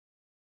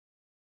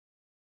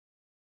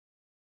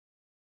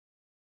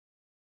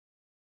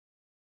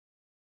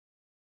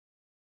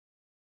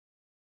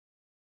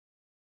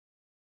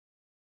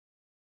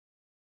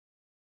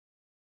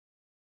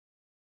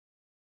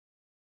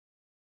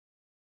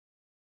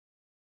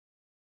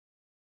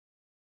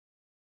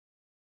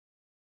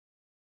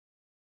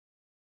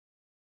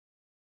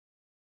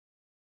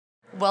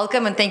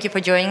Welcome and thank you for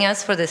joining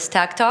us for this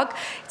Tech Talk.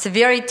 It's a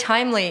very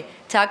timely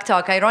Tech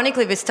Talk.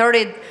 Ironically, we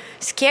started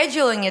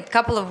scheduling it a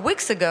couple of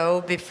weeks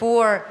ago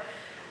before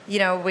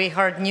we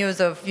heard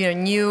news of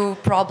new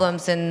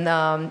problems in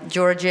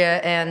Georgia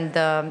and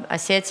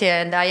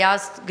Ossetia, and I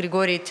asked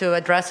Grigory to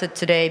address it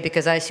today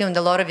because I assumed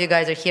a lot of you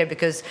guys are here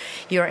because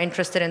you're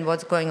interested in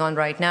what's going on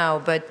right now.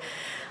 But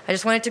I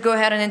just wanted to go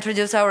ahead and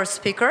introduce our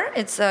speaker.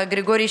 It's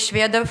Gregory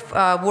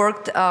Shvedov,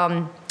 worked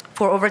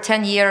for over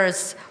 10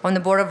 years on the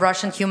board of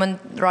Russian human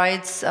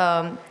rights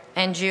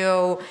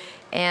NGO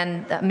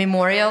and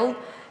Memorial,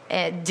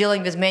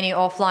 dealing with many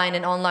offline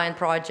and online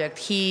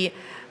projects.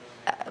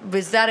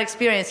 With that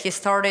experience, he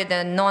started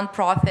a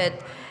non-profit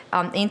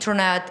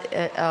internet,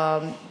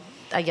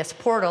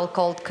 portal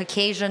called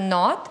Caucasian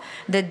Not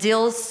that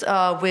deals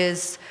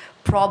with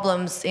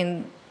problems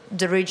in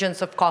the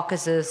regions of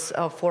Caucasus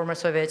of former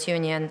Soviet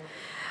Union.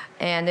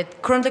 And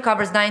it currently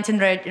covers 19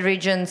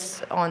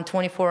 regions on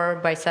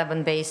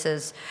 24/7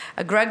 basis.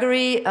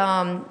 Gregory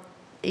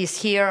is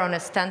here on a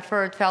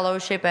Stanford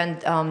fellowship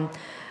and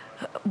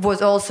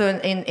was also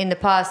in the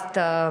past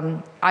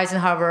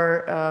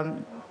Eisenhower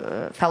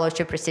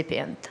fellowship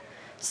recipient.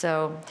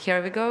 So here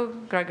we go,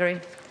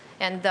 Gregory.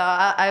 And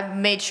I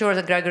made sure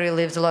that Gregory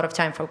leaves a lot of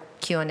time for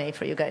Q&A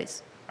for you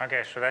guys.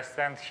 Okay, should I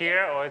stand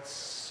here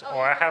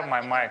or I have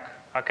my mic?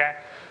 Okay.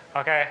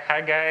 Okay,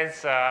 hi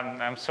guys.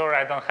 I'm sorry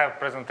I don't have a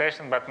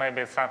presentation, but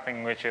maybe it's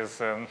something which is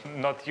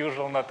not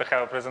usual not to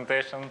have a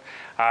presentation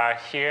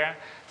here.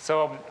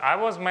 So I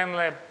was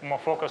mainly more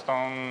focused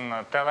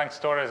on telling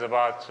stories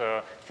about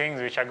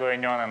things which are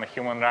going on in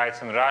human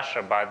rights in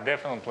Russia, but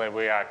definitely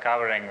we are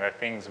covering the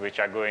things which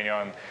are going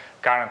on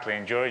currently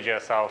in Georgia,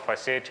 South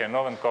Ossetia,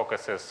 Northern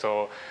Caucasus.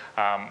 So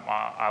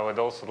I would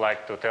also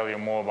like to tell you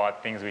more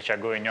about things which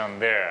are going on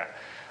there.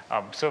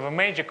 So the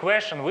major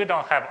question we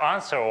don't have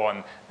answer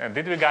on,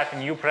 did we get a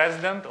new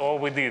president or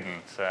we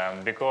didn't?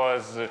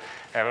 Because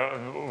there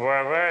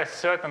were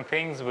certain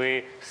things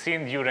we've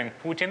seen during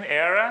Putin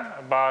era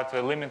about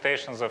the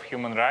limitations of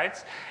human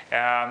rights.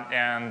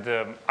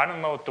 I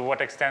don't know to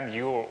what extent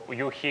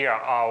you here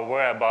are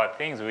aware about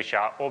things which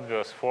are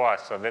obvious for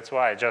us. So that's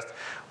why I just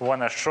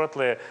want to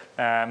shortly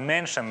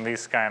mention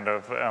these kind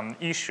of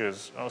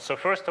issues. So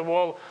first of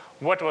all,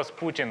 what was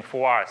Putin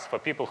for us, for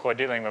people who are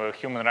dealing with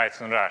human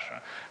rights in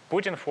Russia?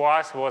 Putin for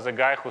us was a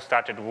guy who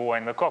started war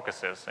in the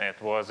Caucasus. It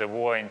was a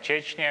war in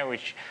Chechnya,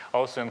 which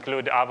also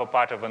included other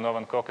part of the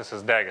Northern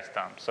Caucasus,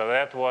 Dagestan. So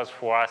that was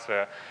for us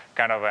a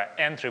kind of an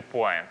entry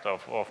point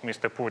of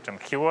Mr.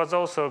 Putin. He was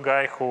also a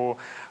guy who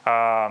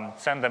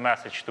sent a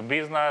message to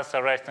business,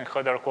 arresting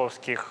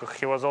Khodorkovsky.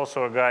 He was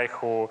also a guy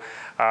who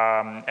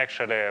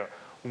actually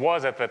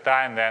was at the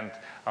time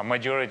that a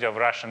majority of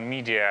Russian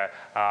media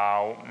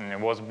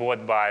was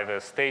bought by the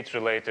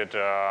state-related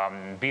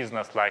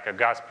business like a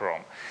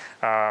Gazprom.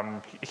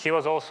 He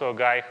was also a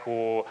guy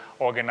who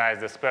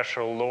organized a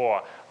special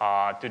law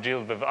to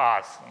deal with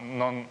us,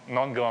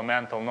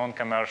 non-governmental,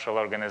 non-commercial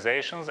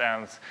organizations,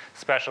 and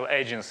special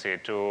agency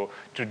to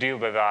deal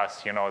with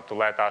us, to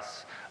let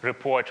us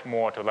report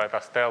more, to let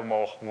us tell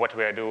more what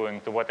we are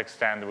doing, to what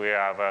extent we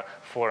have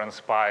foreign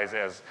spies,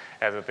 as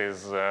it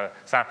is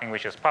something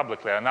which is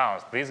publicly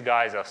announced. These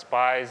guys are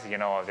spies,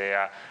 they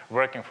are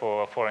working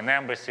for foreign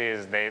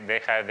embassies,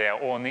 they have their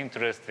own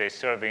interests, they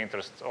serve the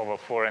interests of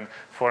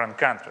foreign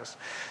countries.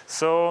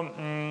 So,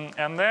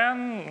 and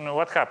then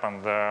what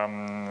happened?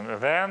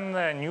 Then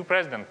a new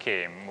president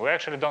came. We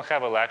actually don't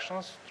have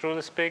elections,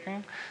 truly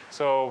speaking,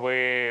 so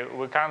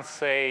we can't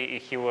say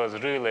he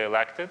was really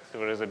elected.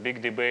 There is a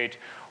big debate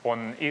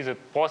on is it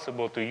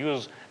possible to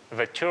use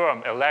the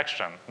term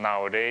election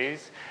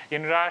nowadays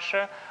in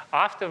Russia.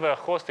 After the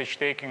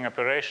hostage-taking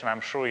operation, I'm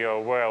sure you're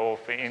aware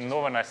of, in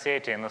Northern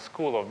Ossetia, in the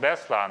school of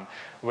Beslan,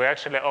 we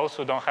actually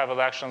also don't have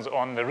elections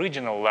on the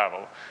regional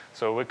level.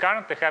 So we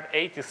currently have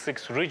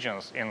 86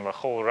 regions in the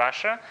whole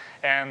Russia,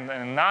 and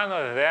none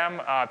of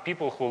them are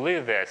people who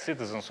live there,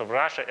 citizens of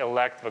Russia,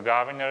 elect the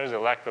governors,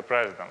 elect the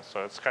presidents.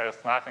 So it has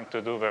nothing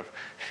to do with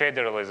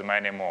federalism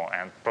anymore,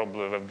 and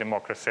probably with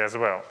democracy as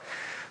well.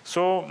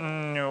 So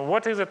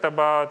what is it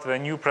about the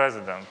new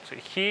president?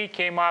 He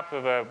came up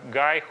with a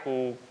guy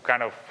who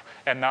kind of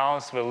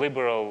announced the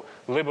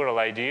liberal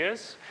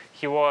ideas.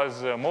 He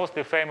was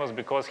mostly famous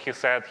because he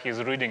said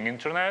he's reading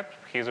internet,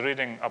 he's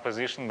reading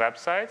opposition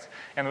websites,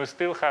 and we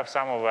still have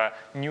some of the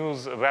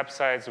news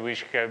websites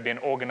which have been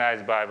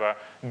organized by the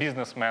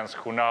businessmen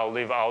who now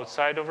live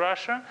outside of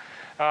Russia.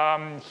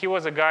 He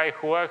was a guy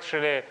who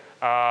actually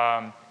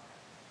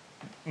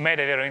made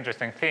a very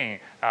interesting thing.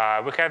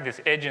 We have this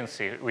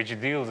agency which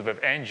deals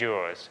with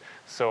NGOs.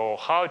 So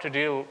how to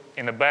deal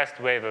in the best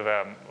way with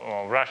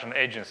Russian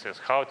agencies,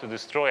 how to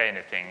destroy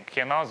anything. He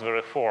announced the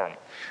reform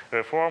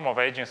of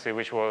agency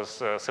which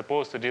was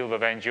supposed to deal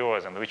with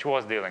NGOs and which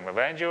was dealing with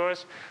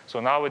NGOs. So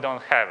now we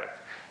don't have it.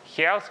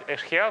 He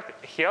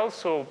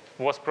also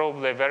was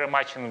probably very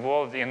much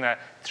involved in a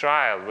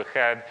trial we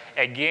had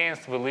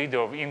against the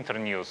leader of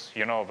Internews,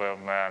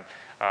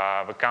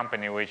 the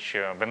company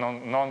the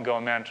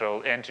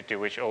non-governmental entity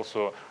which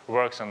also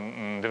works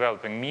on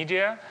developing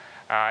media.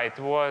 It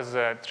was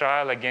a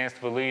trial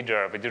against the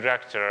leader, the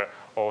director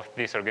of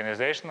this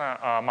organization,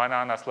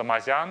 Manan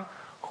Aslamazyan,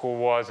 who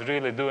was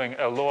really doing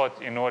a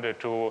lot in order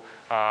to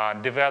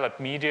develop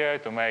media,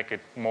 to make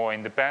it more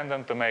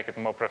independent, to make it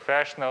more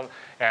professional,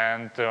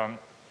 and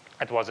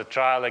it was a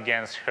trial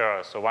against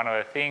her. So one of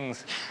the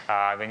things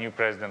the new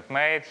president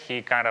made,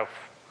 he kind of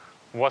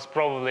was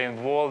probably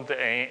involved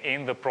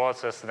in the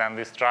process, then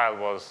this trial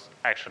was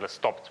actually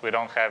stopped. We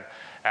don't have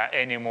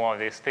any more of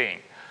this thing.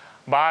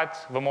 But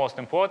the most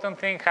important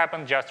thing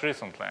happened just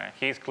recently.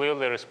 He's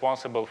clearly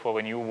responsible for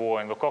the new war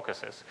in the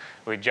Caucasus,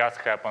 which just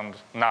happened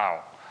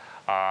now,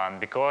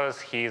 because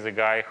he's the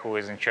guy who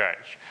is in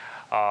charge.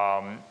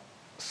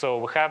 So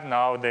we have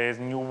now this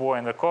new war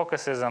in the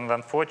Caucasus, and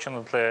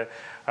unfortunately,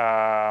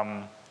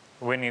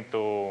 we need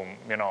to,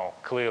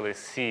 clearly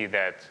see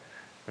that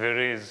there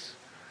is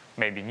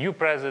maybe new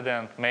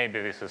president,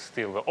 maybe this is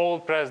still the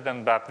old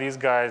president, but these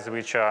guys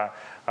which are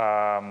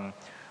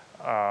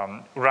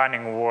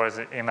running wars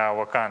in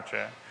our country.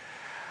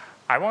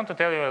 I want to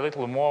tell you a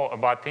little more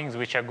about things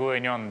which are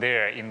going on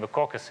there in the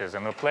Caucasus,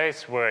 in a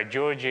place where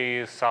Georgia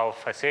is,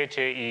 South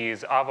Ossetia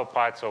is, other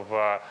parts of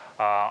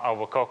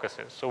our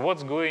Caucasus. So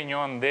what's going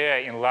on there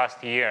in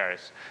last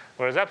years?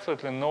 There is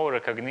absolutely no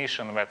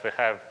recognition that we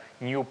have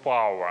new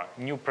power,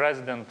 new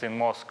president in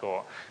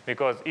Moscow,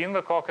 because in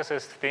the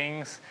Caucasus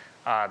things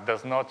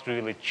does not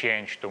really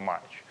change too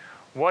much.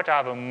 What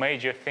are the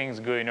major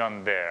things going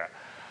on there?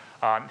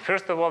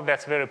 First of all,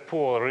 that's a very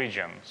poor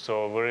region.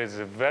 So there is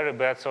a very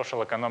bad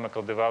social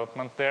economical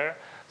development there.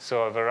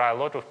 So there are a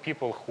lot of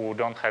people who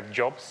don't have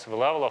jobs. The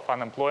level of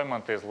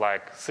unemployment is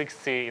like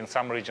 60, in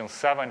some regions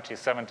 70,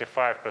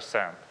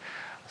 75%.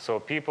 So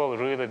people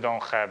really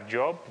don't have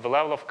jobs. The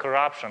level of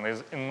corruption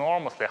is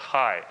enormously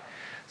high.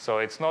 So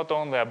it's not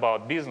only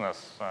about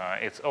business,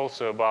 it's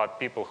also about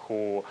people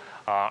who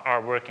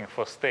are working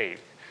for state.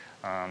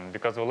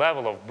 Because the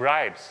level of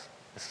bribes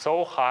is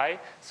so high,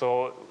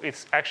 so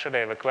it's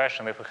actually the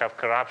question if we have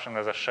corruption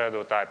as a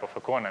shadow type of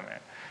economy.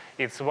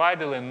 It's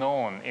widely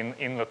known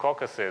in the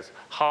Caucasus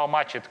how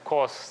much it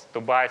costs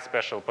to buy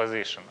special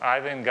position,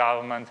 either in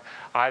government,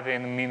 either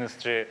in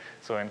ministry.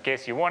 So in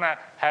case you want to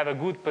have a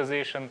good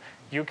position,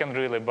 you can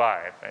really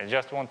buy it. I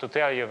just want to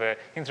tell you the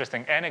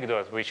interesting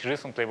anecdote which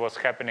recently was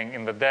happening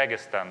in the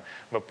Dagestan,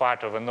 the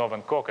part of the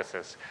Northern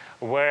Caucasus,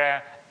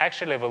 where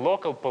actually the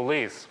local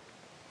police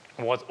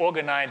was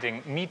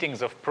organizing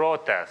meetings of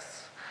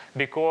protests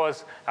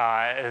because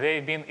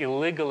they've been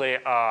illegally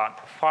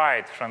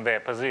fired from their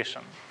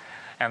position.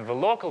 And the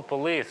local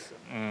police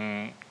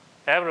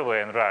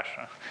everywhere in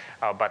Russia,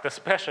 but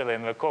especially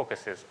in the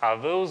Caucasus, are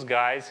those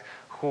guys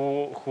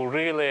who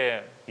really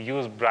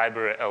use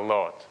bribery a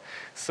lot.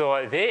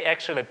 So they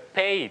actually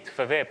paid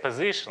for their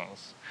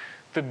positions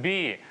to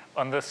be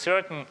on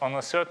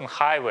certain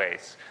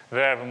highways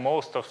where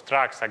most of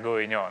trucks are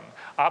going on,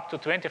 up to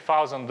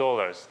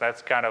 $20,000.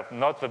 That's kind of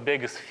not the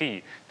biggest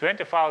fee.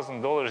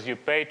 $20,000 you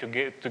pay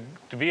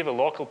to be the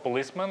local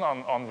policeman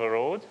on the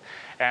road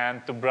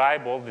and to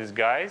bribe all these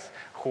guys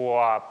who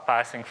are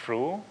passing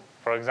through,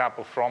 for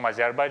example, from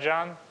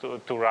Azerbaijan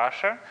to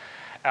Russia.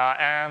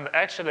 And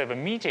actually the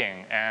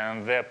meeting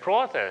and the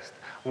protest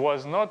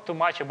was not too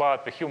much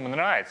about the human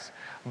rights,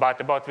 but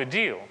about the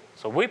deal.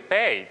 So we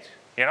paid,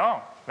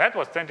 that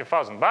was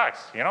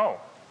 $20,000,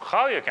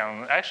 how you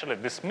can actually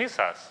dismiss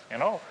us,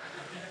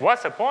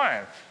 What's the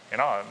point?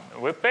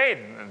 We paid,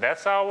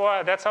 that's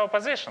our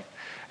position.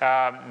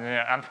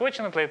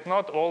 Unfortunately, it's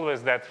not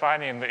always that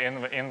funny in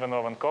the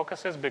Northern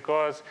Caucasus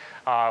because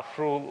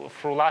through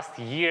last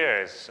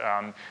years,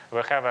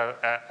 we have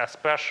a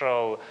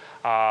special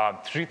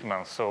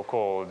treatment,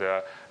 so-called.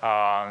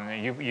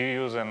 You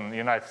use in the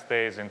United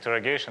States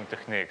interrogation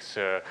techniques.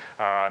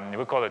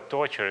 We call it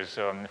tortures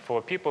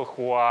for people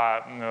who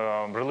are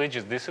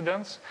religious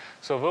dissidents.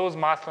 So those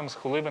Muslims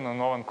who live in the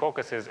Northern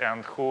Caucasus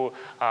and who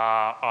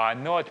are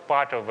not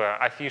part of an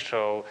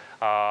official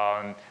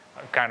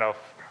kind of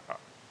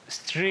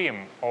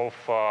stream of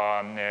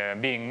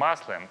being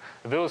Muslim,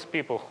 those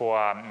people who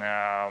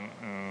are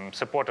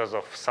supporters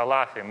of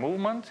Salafi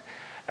movement,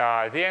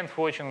 they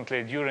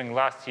unfortunately during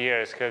last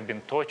years have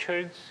been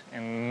tortured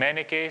in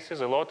many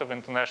cases. A lot of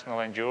international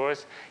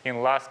NGOs in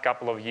the last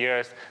couple of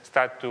years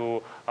start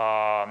to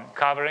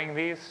covering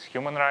this.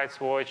 Human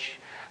Rights Watch,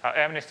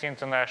 Amnesty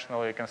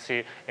International, you can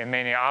see in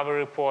many other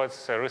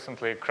reports.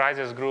 Recently,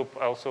 Crisis Group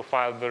also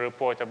filed the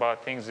report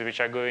about things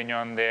which are going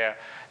on there.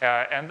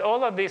 And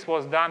all of this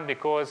was done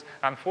because,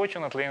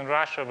 unfortunately, in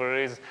Russia,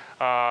 there is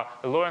a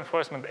law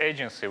enforcement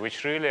agency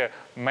which really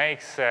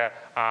makes a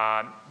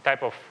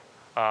type of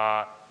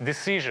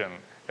decision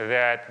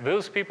that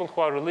those people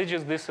who are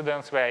religious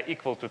dissidents were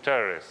equal to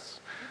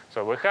terrorists.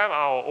 So we have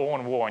our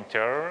own war on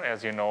terror,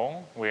 as you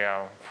know. We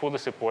are fully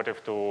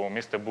supportive to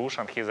Mr. Bush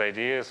and his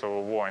ideas of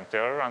war on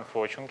terror,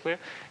 unfortunately.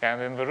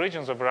 And in the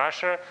regions of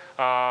Russia,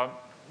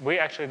 we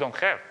actually don't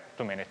have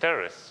too many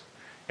terrorists.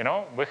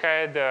 We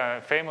had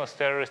a famous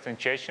terrorist in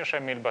Chechnya,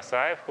 Shamil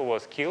Basayev, who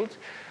was killed.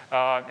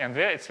 And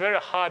it's very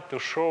hard to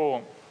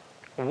show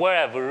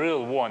where the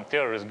real war on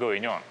terror is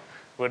going on.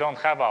 We don't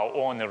have our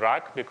own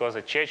Iraq because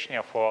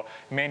Chechnya for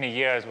many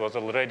years was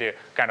already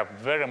kind of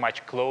very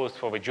much closed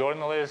for the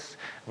journalists.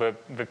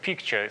 The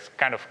picture is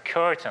kind of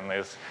curtain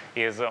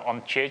is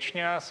on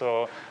Chechnya,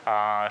 so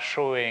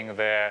showing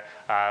the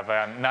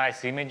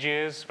nice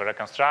images, the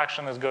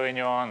reconstruction is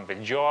going on, the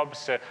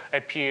jobs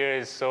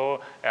appears,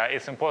 so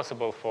it's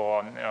impossible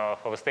for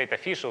the state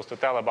officials to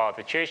tell about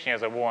the Chechnya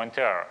as a war on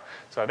terror.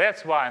 So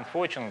that's why,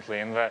 unfortunately,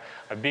 in the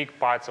big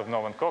parts of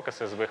Northern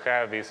Caucasus, we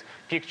have this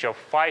picture of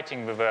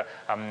fighting with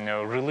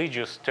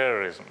religious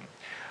terrorism,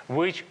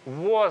 which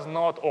was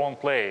not on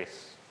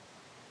place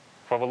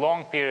for a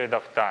long period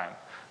of time.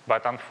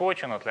 But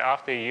unfortunately,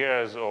 after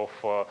years of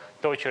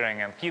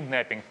torturing and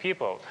kidnapping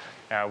people,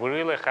 we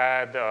really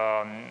had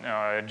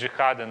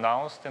jihad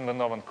announced in the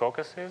Northern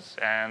Caucasus,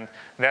 and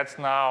that's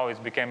now is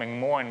becoming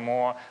more and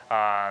more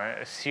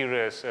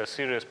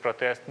serious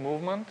protest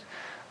movement.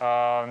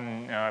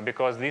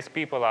 Because these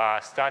people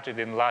are started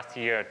in last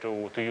year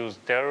to use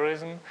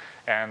terrorism,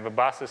 and the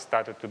buses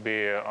started to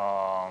be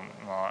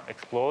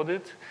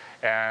exploded,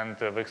 and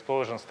the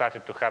explosions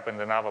started to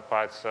happen in other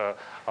parts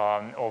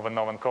of the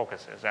Northern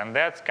Caucasus. And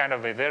that's kind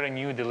of a very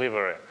new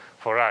delivery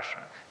for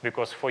Russia,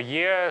 because for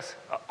years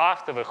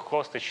after the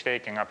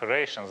hostage-taking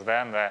operations,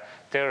 then the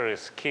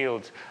terrorists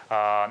killed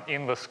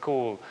in the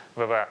school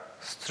with a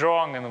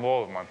strong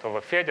involvement of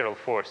the federal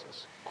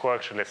forces who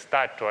actually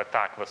start to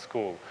attack the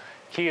school,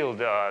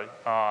 killed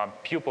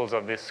pupils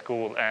of this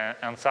school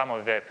and some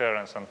of their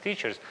parents and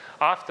teachers.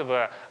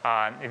 After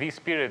this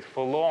period,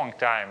 for a long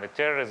time, the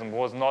terrorism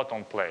was not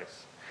on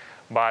place.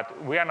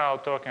 But we are now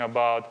talking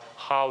about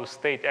how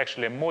state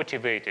actually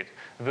motivated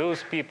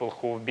those people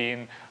who've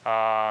been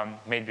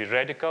maybe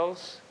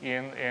radicals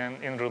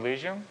in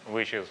religion,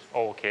 which is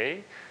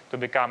okay, to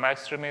become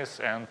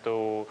extremists and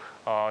to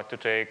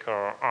take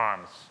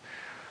arms.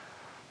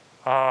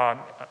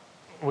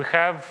 We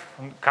have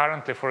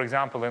currently, for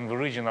example, in the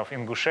region of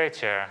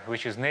Ingushetia,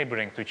 which is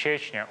neighboring to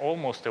Chechnya,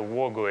 almost a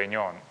war going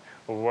on,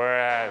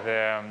 where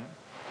the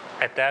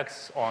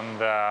attacks on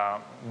the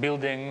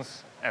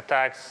buildings,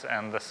 attacks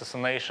and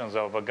assassinations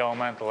of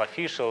governmental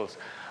officials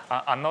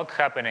are not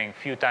happening a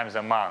few times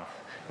a month.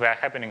 They are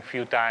happening a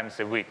few times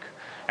a week.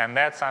 And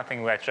that's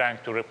something we're trying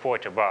to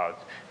report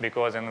about,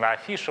 because in the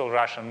official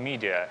Russian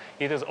media,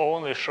 it is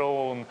only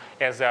shown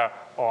as a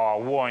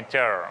war on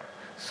terror.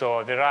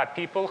 So there are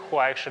people who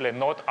are actually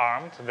not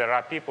armed. There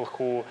are people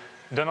who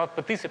do not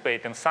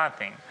participate in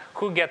something,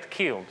 who get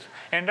killed.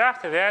 And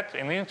after that,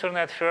 in the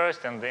internet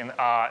first, and in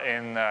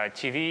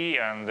TV,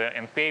 and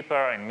in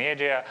paper, in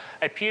media,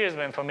 appears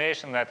the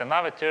information that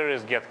another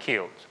terrorist get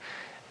killed.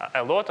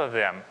 A lot of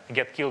them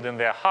get killed in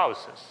their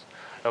houses.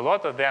 A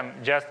lot of them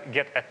just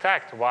get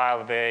attacked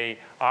while they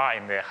are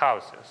in their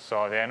houses.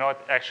 So they're not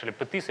actually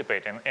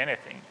participating in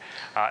anything.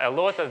 A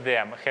lot of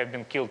them have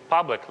been killed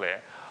publicly,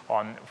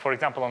 for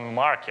example, on the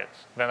market.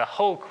 Then the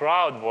whole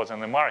crowd was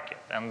in the market.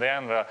 And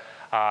then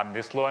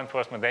these law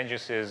enforcement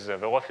agencies,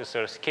 the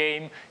officers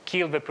came,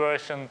 killed the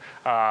person,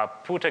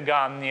 put a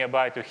gun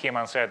nearby to him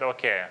and said,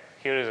 okay,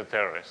 here is a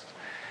terrorist.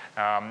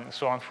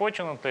 So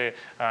unfortunately,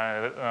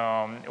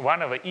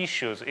 one of the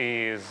issues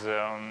is,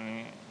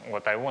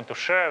 what I want to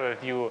share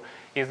with you,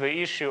 is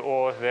the issue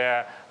of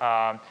the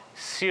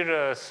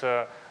serious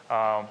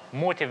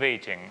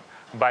motivating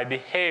by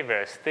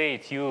behavior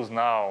state use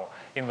now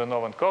in the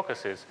Northern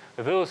Caucasus,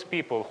 those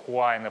people who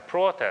are in a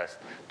protest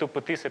to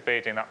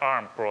participate in an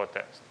armed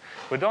protest.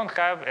 We don't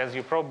have, as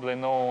you probably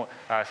know,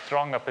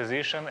 strong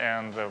opposition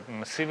and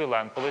civil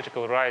and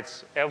political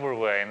rights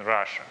everywhere in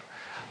Russia.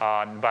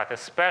 But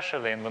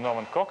especially in the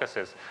Northern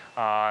Caucasus,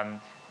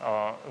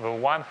 the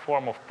one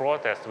form of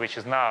protest which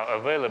is now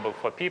available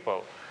for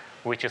people,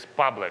 which is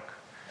public,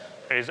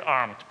 is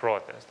armed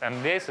protest.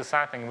 And this is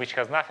something which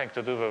has nothing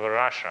to do with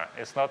Russia.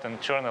 It's not an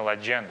internal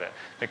agenda,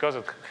 because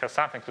it has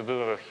something to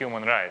do with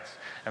human rights.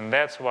 And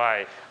that's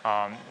why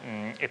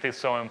it is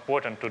so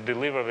important to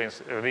deliver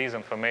this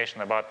information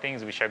about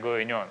things which are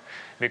going on,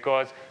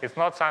 because it's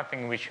not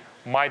something which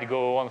might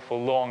go on for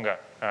longer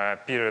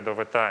period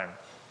of time.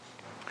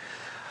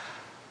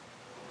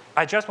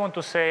 I just want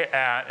to say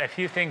a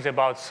few things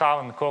about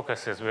Southern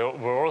Caucasus. We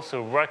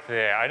also worked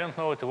there. I don't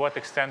know to what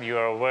extent you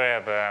are aware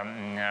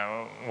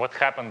of what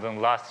happened in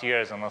last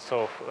years in the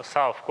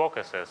South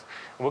Caucasus.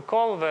 We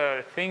call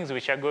the things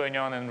which are going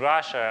on in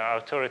Russia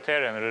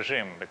authoritarian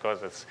regime,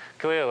 because it's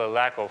clearly a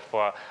lack of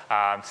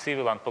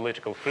civil and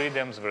political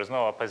freedoms. There is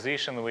no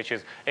opposition which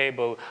is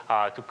able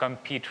to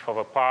compete for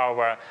the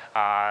power.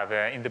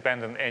 The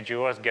independent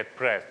NGOs get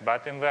pressed.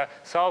 But in the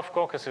South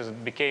Caucasus,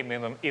 it became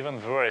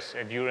even worse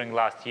during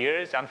last year.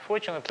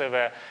 Unfortunately,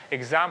 the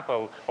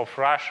example of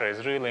Russia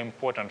is really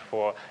important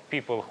for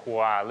people who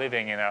are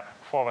living in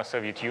former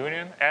Soviet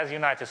Union, as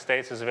United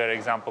States is a very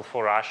example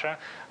for Russia,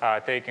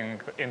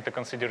 taking into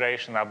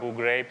consideration Abu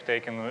Ghraib,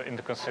 taking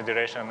into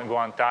consideration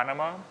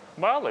Guantanamo.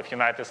 Well, if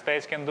United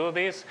States can do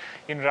this,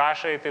 in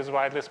Russia it is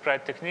widely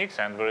spread techniques,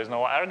 and there is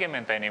no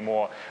argument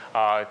anymore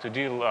to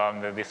deal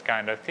with these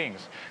kind of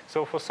things.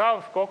 So for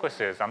South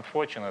Caucasus,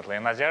 unfortunately,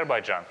 in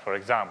Azerbaijan, for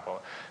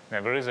example,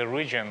 there is a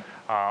region,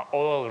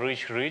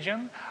 oil-rich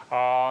region,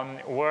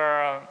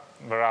 where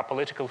there are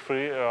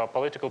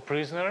political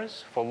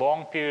prisoners for a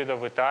long period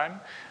of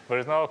time. There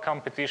is no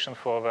competition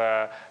for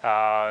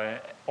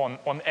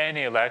on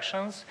any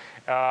elections.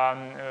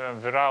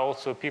 There are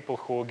also people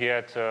who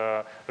get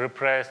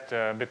repressed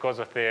because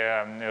of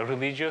their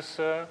religious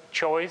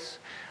choice.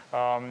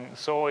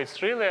 So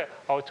it's really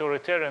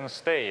authoritarian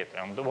state.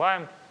 And why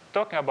I'm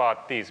talking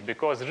about this?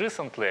 Because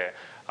recently,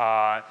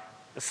 the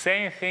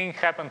same thing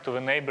happened to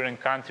the neighboring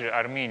country,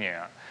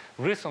 Armenia.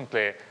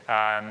 Recently,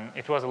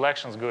 it was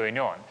elections going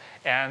on.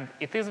 And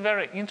it is a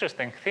very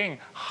interesting thing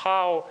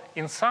how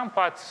in some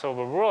parts of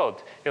the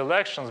world,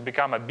 elections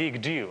become a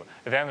big deal.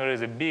 Then there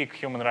is a big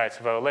human rights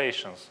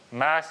violations,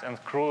 mass and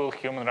cruel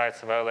human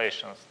rights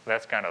violations.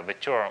 That's kind of the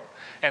term.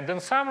 And in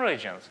some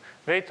regions,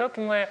 they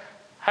totally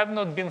have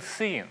not been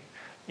seen.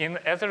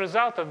 As a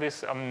result of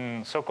these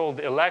so-called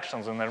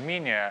elections in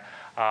Armenia,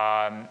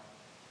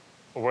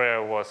 where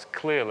it was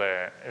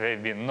clearly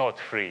they've been not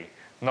free,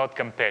 not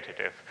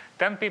competitive,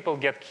 10 people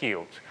get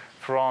killed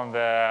from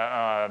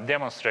the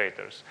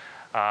demonstrators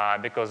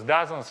because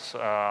dozens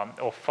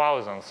of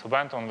thousands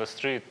went on the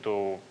street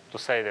to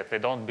say that they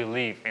don't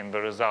believe in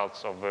the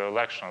results of the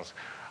elections,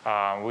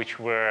 which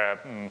were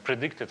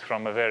predicted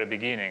from the very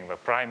beginning. The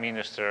prime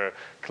minister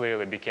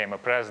clearly became a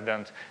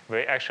president.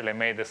 They actually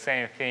made the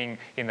same thing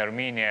in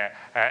Armenia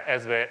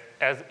as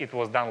it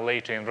was done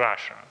later in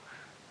Russia.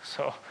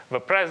 So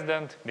the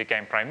president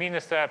became prime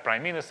minister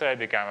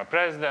became a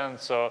president.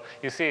 So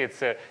you see,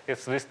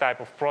 it's this type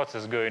of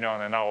process going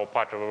on in our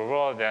part of the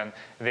world, and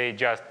they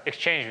just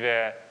exchange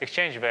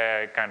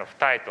their kind of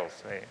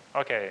titles.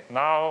 Okay,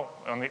 now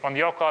on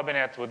your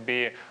cabinet would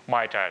be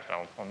my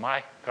title, on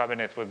my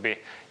cabinet would be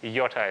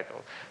your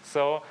title.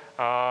 So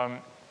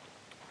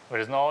there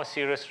is no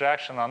serious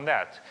reaction on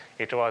that.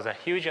 It was a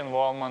huge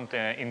involvement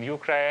in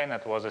Ukraine.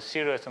 It was a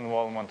serious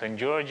involvement in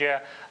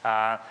Georgia.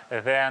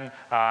 Then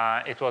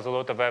it was a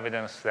lot of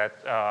evidence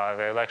that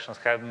the elections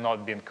had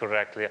not been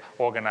correctly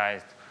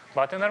organized.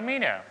 But in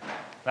Armenia,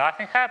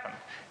 nothing happened.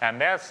 And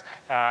that's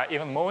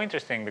even more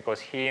interesting because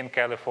here in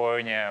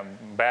California,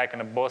 back in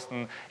the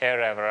Boston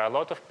area, there are a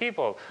lot of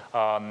people,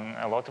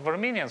 a lot of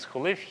Armenians who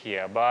live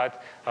here.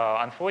 But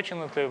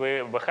unfortunately,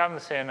 we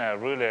haven't seen a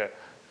really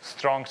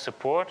strong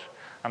support.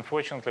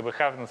 Unfortunately, we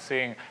haven't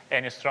seen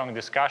any strong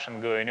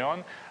discussion going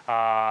on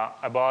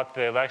about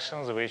the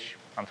elections, which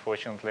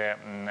unfortunately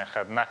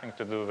had nothing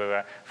to do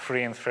with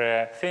free and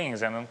fair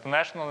things. And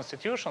international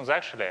institutions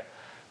actually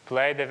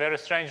played a very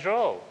strange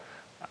role,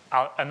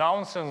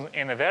 announcing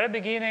in the very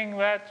beginning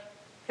that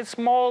it's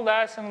more or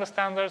less in the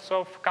standards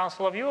of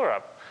Council of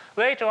Europe.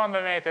 Later on,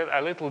 they made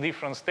a little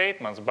different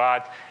statements,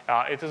 but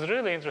it is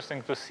really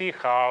interesting to see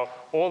how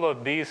all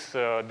of this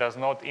does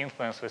not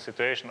influence the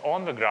situation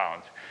on the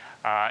ground.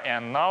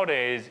 And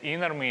nowadays,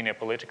 in Armenia,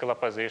 political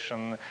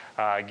opposition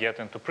get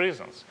into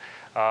prisons.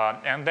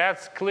 And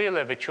that's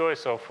clearly the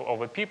choice of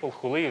the people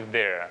who live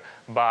there.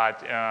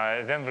 But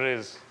then there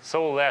is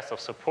so less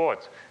of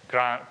support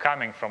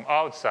coming from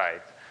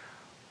outside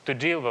to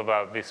deal with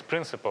these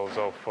principles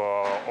of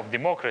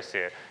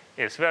democracy.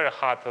 It's very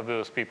hard for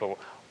those people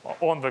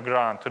on the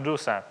ground to do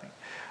something.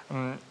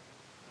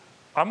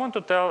 I want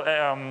to tell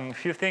a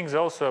few things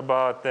also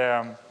about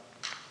the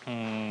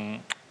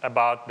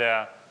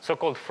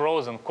so-called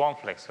frozen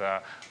conflicts.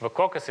 The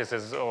Caucasus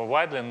is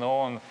widely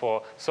known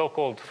for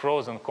so-called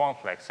frozen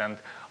conflicts. And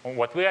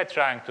what we are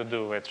trying to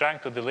do, we're trying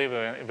to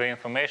deliver the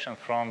information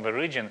from the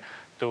region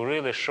to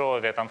really show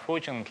that,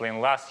 unfortunately,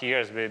 in last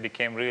years, they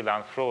became really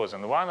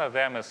unfrozen. One of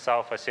them is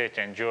South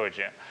Ossetia and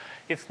Georgia.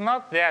 It's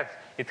not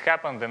that it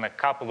happened in a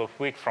couple of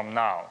weeks from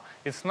now.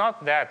 It's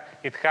not that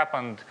it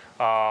happened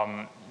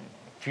a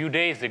few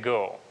days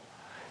ago.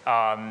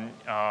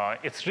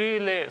 It's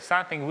really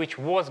something which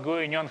was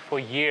going on for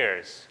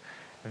years.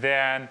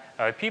 Then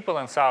people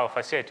in South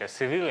Ossetia,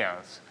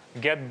 civilians,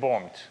 get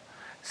bombed.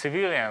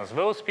 Civilians,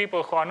 those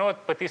people who are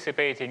not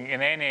participating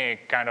in any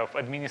kind of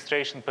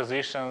administration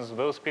positions,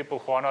 those people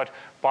who are not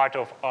part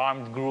of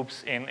armed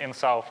groups in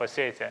South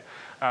Ossetia.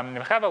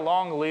 We have a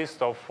long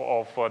list of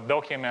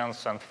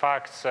documents and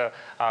facts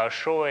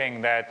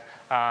showing that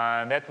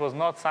that was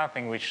not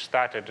something which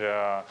started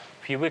a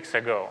few weeks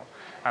ago.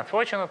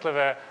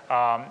 Unfortunately,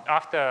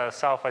 after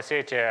South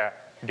Ossetia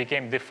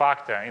became de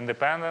facto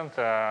independent,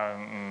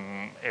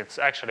 it's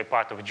actually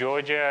part of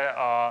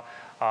Georgia,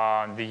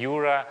 the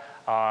Euro.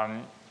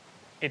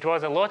 It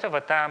was a lot of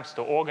attempts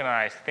to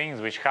organize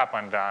things which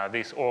happened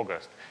this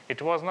August.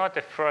 It was not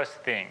the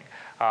first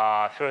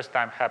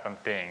time happened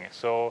thing.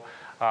 So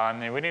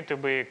we need to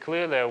be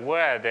clearly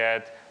aware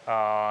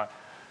that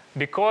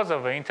because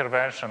of the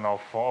intervention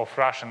of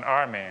Russian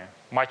army,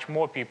 much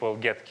more people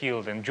get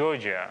killed in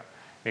Georgia.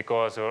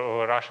 because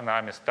the Russian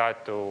army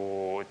started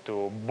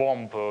to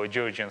bomb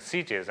Georgian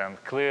cities,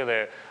 and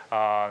clearly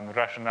the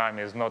Russian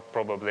army is not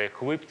probably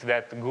equipped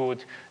that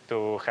good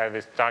to have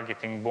this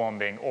targeting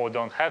bombing, or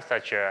don't have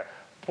such a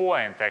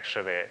point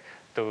actually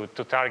to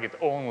target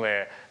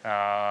only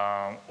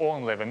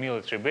the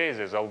military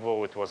bases,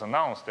 although it was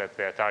announced that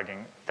they are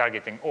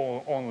targeting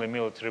only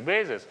military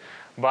bases.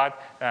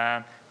 But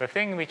the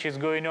thing which is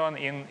going on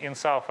in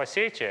South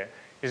Ossetia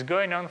is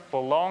going on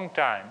for a long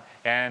time.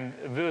 And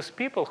those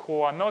people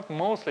who are not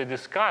mostly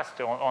discussed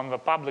on the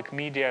public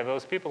media,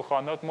 those people who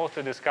are not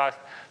mostly discussed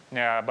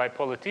by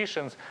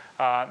politicians,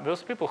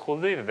 those people who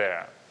live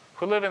there,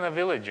 who live in the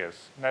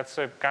villages. That's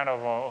a kind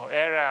of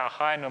area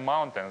high in the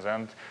mountains,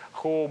 and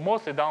who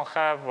mostly don't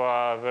have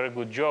a very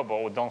good job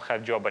or don't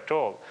have job at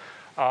all,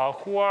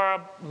 who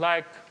are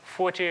like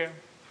 40,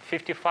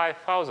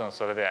 55,000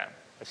 of them.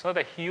 It's not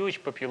a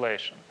huge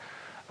population.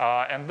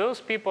 And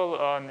those people,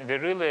 they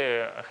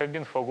really have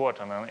been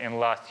forgotten in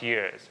last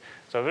years.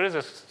 So there is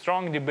a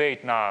strong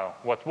debate now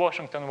what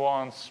Washington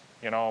wants.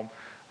 You know,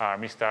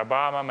 Mr.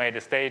 Obama made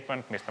a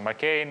statement, Mr.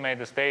 McCain made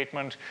a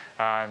statement.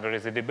 There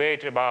is a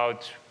debate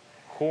about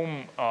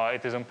whom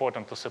it is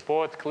important to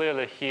support.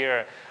 Clearly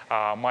here,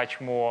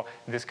 much more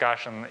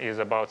discussion is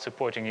about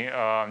supporting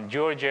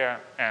Georgia,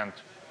 and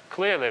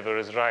clearly there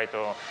is right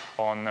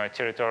on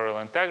territorial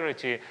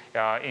integrity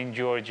in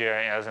Georgia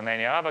as in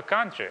any other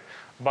country.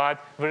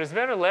 But there is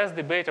very less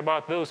debate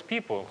about those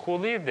people who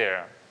live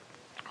there,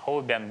 who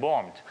have been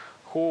bombed,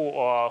 who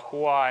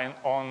are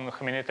on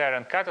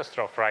humanitarian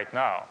catastrophe right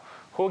now,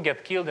 who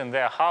get killed in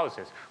their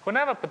houses, who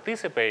never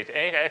participate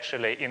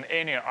actually in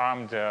any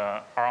armed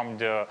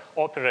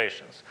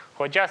operations,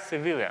 who are just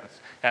civilians,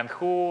 and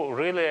who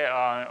really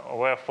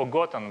were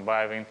forgotten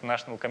by the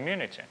international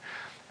community.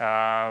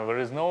 There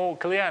is no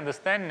clear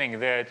understanding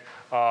that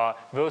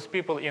those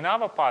people in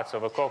other parts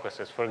of the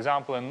Caucasus, for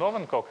example, in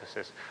Northern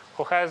Caucasus,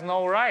 who has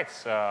no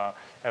rights, the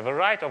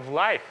right of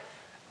life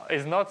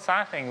is not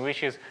something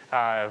which is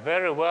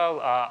very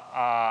well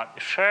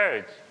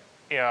shared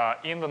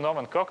in the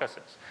Northern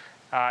Caucasus.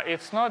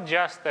 It's not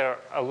just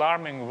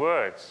alarming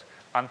words.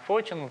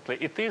 Unfortunately,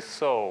 it is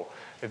so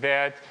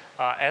that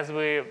as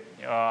we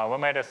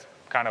made a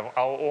kind of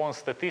our own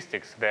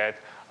statistics, that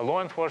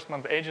law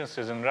enforcement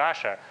agencies in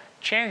Russia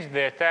changed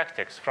their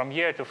tactics from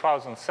year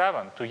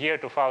 2007 to year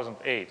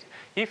 2008.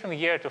 Even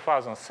year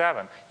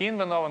 2007, in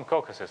the Northern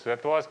Caucasus,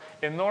 that was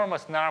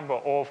enormous number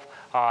of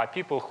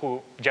people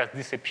who just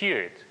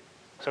disappeared,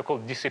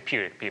 so-called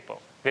disappeared people.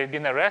 They've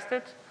been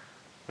arrested,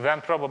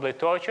 then probably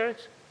tortured,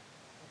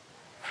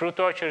 through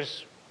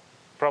tortures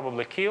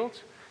probably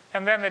killed,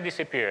 and then they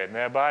disappeared.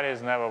 Their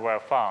bodies never were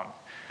found.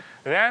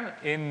 Then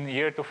in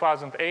year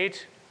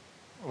 2008,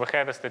 we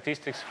have the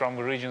statistics from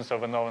the regions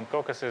of the Northern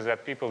Caucasus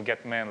that people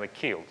get mainly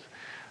killed.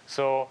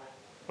 So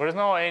there is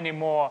no any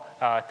more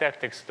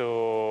tactics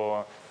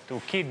to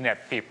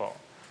kidnap people.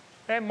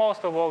 They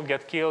most of all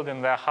get killed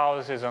in their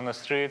houses, on the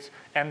streets.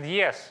 And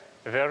yes,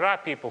 there are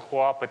people who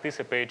are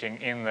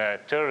participating in the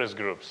terrorist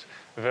groups.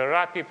 There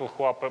are people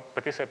who are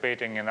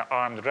participating in the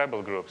armed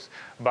rebel groups.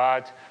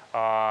 But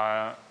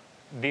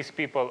these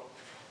people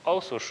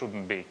also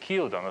shouldn't be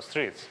killed on the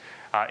streets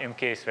in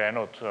case they are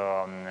not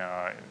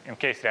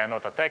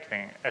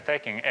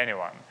attacking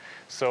anyone.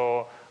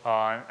 So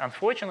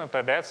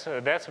unfortunately, that's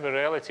the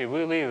reality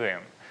we live in.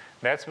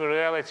 That's the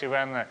reality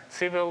when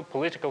civil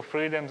political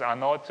freedoms are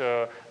not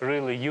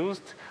really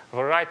used.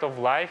 The right of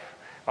life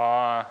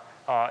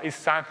is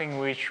something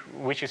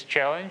which is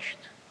challenged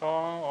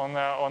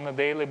on a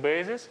daily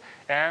basis,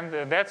 and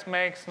that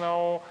makes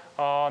no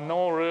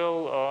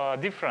real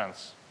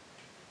difference.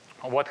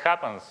 What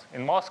happens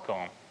in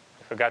Moscow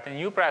if we got a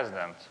new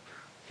president?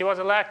 He was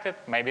elected,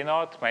 maybe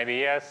not, maybe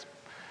yes.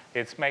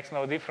 It makes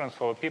no difference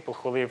for people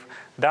who live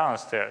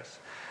downstairs.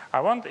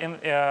 I want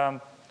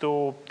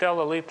to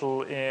tell a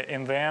little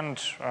in the end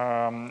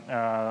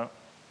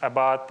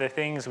about the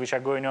things which are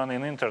going on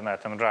in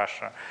internet in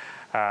Russia.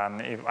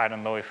 I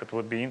don't know if it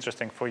would be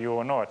interesting for you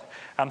or not.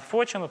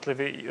 Unfortunately,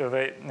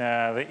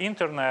 the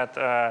internet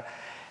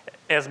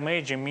as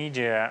major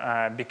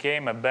media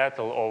became a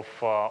battle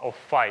of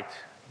fight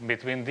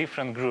between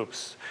different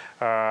groups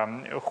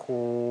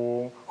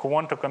who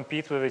want to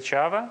compete with each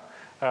other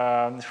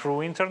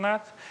through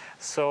internet.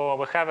 So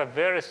we have a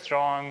very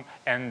strong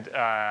and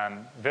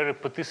very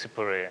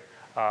participatory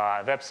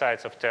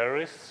websites of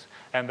terrorists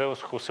and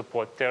those who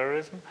support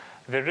terrorism.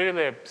 They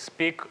really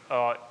speak,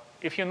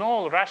 if you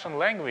know Russian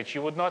language,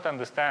 you would not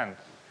understand.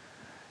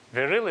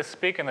 They really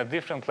speak in a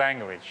different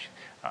language.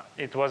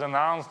 It was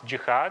announced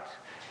jihad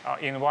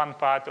in one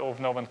part of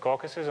Northern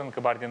Caucasus, in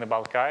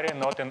Kabardino-Balkaria,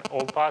 not in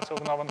all parts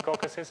of Northern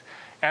Caucasus.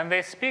 And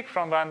they speak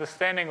from the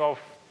understanding of,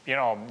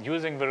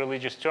 using the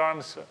religious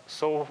terms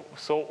so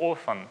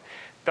often,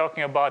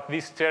 talking about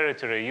this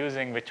territory,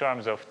 using the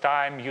terms of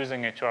time,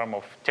 using a term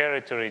of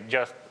territory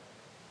just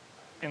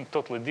in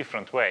totally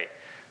different way.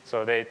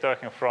 So they're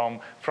talking from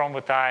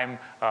the time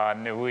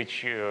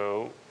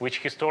which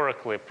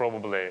historically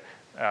probably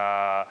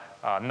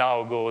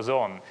now goes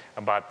on,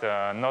 but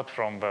not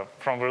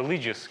from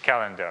religious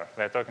calendar.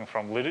 They're talking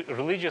from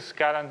religious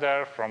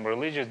calendar, from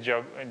religious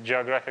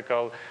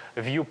geographical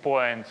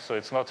viewpoint, so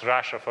it's not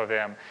Russia for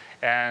them.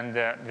 And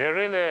they're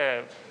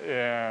really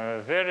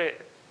very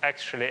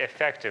actually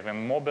effective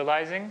in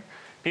mobilizing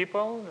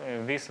people.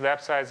 These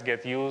websites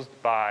get used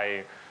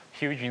by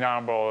huge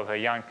number of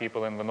young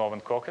people in the Northern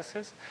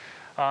Caucasus.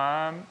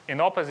 In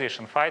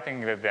opposition,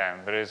 fighting with them,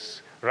 there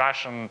is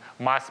Russian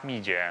mass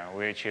media,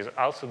 which is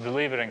also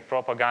delivering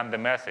propaganda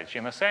message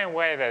in the same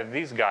way that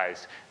these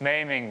guys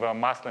naming the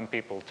Muslim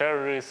people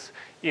terrorists,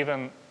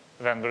 even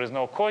when there is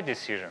no court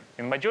decision.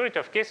 In majority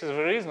of cases,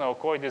 there is no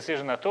court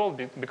decision at all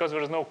because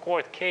there is no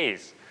court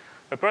case.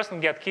 The person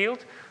gets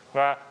killed,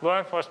 the law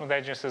enforcement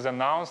agencies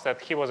announce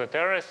that he was a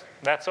terrorist,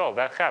 that's all,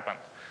 that happened.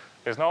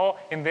 There's no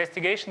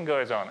investigation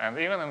goes on. And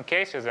even in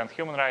cases when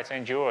human rights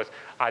NGOs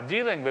are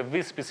dealing with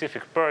this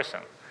specific person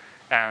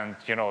and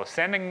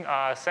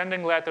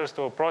sending letters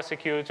to a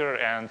prosecutor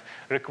and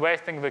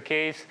requesting the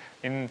case,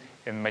 in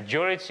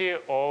majority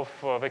of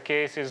the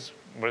cases,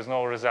 there's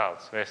no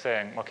results. They're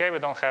saying, okay, we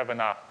don't have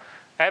enough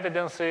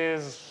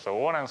evidences,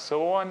 so on and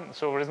so on.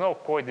 So there is no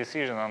court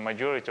decision on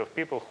majority of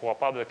people who are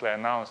publicly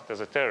announced as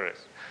a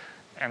terrorist.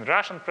 And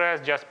Russian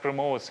press just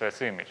promotes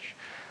this image.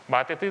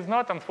 But it is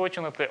not,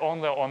 unfortunately,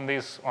 only on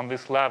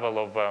this level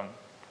of a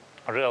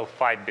real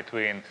fight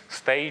between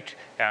state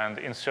and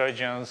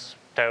insurgents,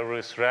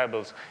 terrorists,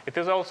 rebels. It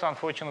is also,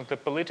 unfortunately,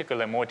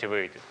 politically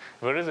motivated.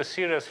 There is a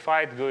serious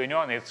fight going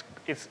on.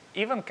 It's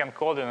even can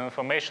call it an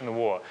information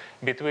war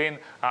between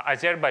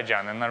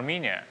Azerbaijan and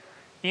Armenia.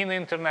 In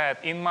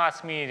internet, in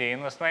mass media,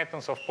 in the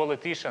statements of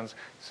politicians.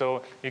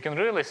 So you can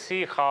really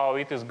see how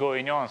it is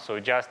going on. So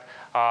just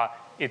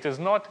it is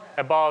not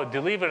about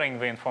delivering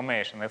the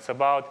information. It's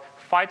about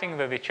fighting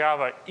with each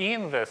other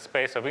in the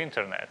space of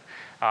internet.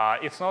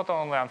 It's not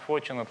only,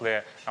 unfortunately,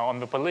 on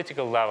the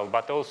political level,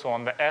 but also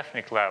on the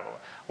ethnic level.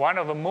 One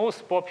of the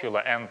most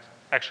popular, and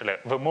actually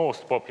the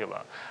most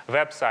popular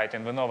website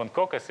in the Northern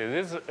Caucasus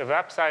is a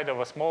website of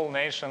a small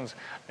nations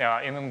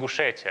in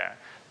Ingushetia.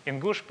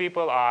 Ingush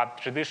people are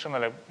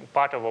traditionally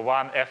part of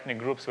one ethnic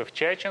groups with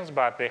Chechens,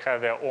 but they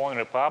have their own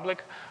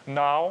republic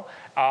now,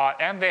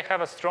 and they have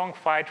a strong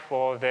fight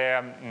for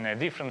their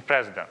different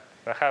president.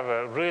 They have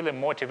a really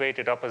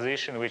motivated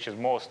opposition, which is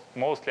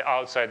mostly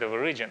outside of the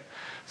region.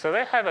 So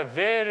they have a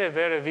very,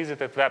 very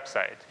visited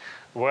website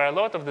where a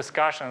lot of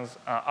discussions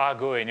are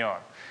going on.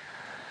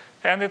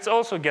 And it's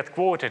also get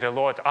quoted a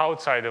lot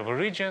outside of the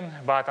region,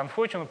 but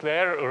unfortunately,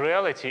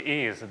 reality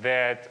is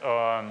that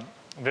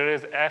there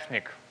is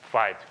ethnic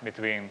fight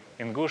between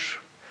Ingush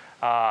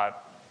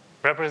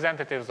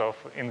representatives of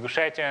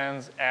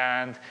Ingushetians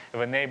and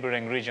the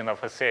neighboring region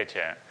of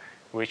Ossetia,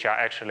 which are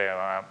actually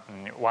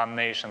one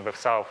nation with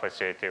South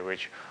Ossetia,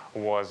 which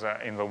was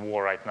in the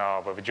war right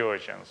now with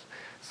Georgians.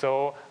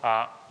 So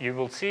you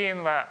will see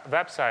in the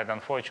website,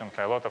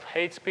 unfortunately, a lot of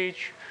hate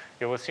speech.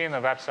 You will see in the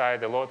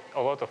website a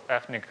lot of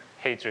ethnic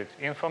hatred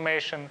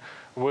information,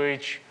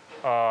 which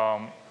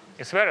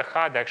it's very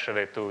hard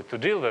actually to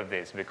deal with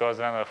this, because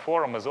when a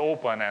forum is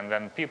open and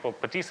then people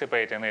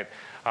participate in it,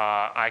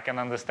 I can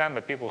understand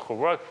the people who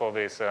work for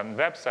this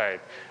website.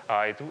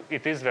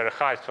 It is very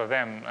hard for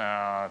them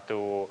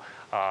to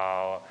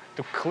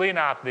clean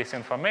up this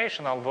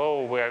information,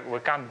 although we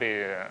can't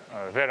be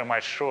very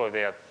much sure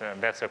that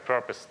that's a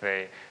purpose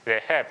they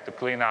have to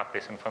clean up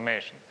this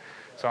information.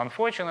 So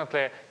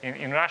unfortunately,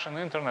 in Russian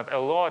internet, a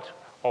lot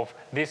of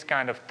these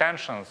kind of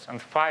tensions and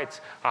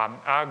fights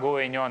are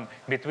going on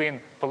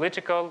between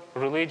political,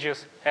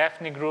 religious,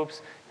 ethnic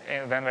groups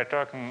when we're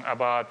talking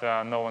about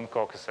Northern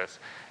Caucasus.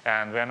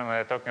 And when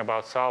we're talking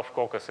about South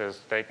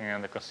Caucasus, taking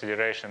into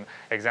consideration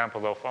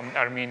example of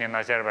Armenia and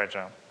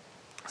Azerbaijan.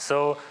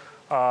 So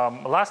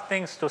last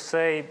things to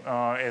say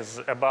is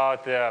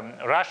about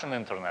Russian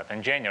internet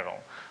in general.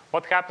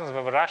 What happens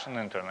with Russian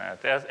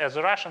internet? As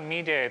a Russian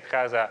media, it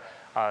has a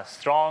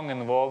strong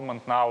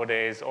involvement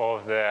nowadays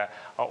of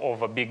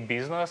a big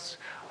business,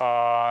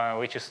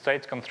 which is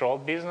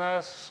state-controlled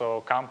business.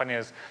 So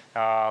companies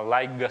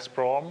like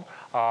Gazprom,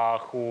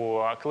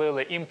 who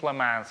clearly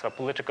implements a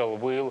political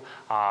will,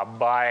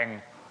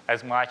 buying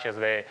as much as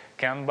they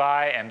can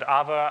buy, and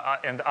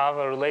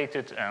other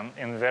related and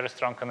in very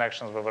strong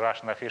connections with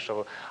Russian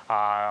official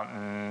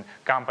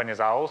companies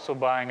are also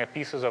buying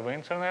pieces of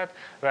internet.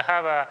 We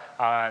have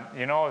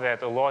you know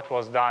that a lot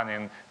was done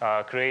in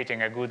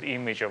creating a good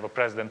image of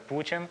President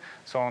Putin.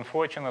 So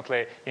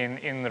unfortunately,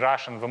 in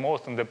Russian, the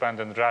most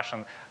independent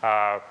Russian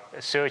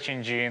search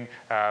engine,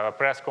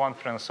 press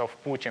conference of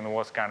Putin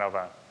was kind of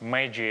a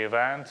major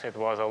event. It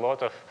was a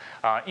lot of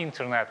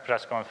internet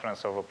press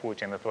conference of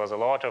Putin. It was a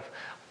lot of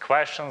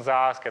questions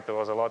asked, there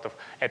was a lot of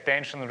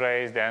attention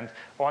raised, and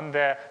on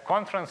the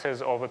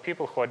conferences of the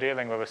people who are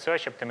dealing with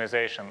search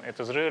optimization, it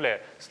is really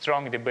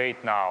strong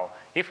debate now.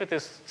 If it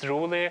is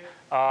truly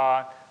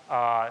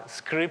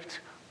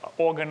script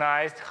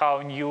organized,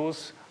 how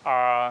news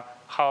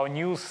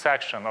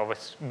section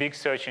of big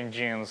search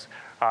engines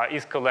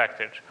is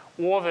collected,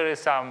 or there is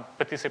some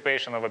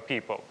participation of the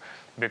people.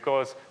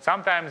 because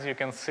sometimes you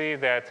can see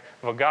that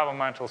the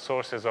governmental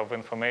sources of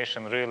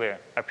information really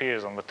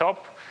appears on the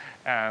top,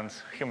 and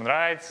human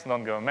rights,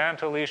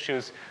 non-governmental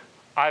issues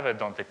either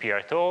don't appear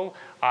at all,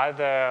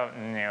 either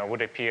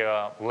would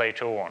appear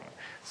later on.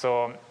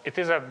 So it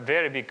is a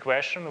very big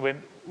question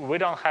we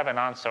don't have an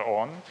answer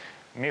on.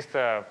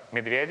 Mr.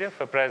 Medvedev,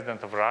 the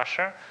president of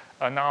Russia,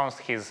 announced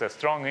his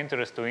strong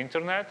interest to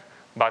internet,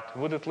 but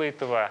would it lead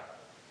to a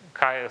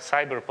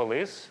cyber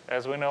police,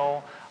 as we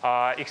know,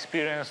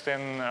 experienced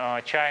in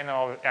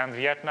China and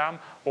Vietnam,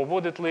 or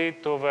would it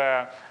lead to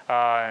the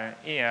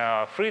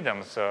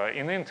freedoms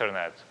in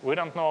internet? We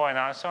don't know an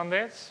answer on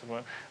this.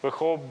 We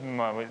hope,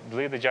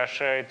 Lida just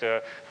shared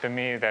to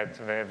me that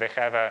they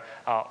have an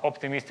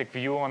optimistic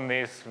view on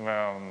this.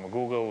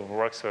 Google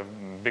works with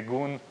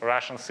Begun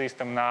Russian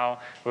system now.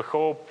 We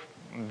hope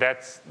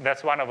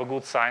that's one of the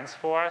good signs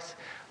for us.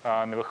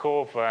 And we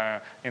hope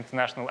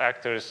international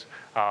actors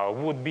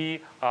would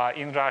be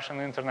in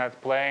Russian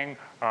internet playing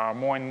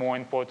more and more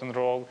important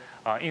role,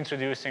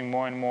 introducing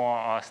more and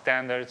more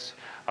standards.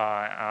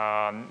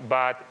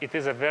 But it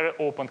is a very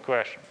open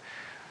question.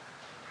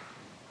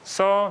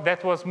 So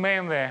that was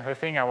mainly the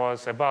thing I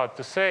was about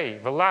to say.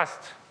 The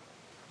last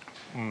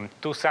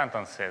two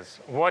sentences.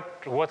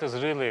 What is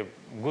really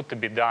good to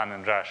be done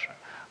in Russia?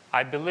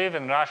 I believe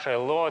in Russia a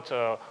lot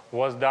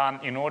was done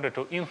in order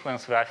to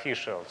influence the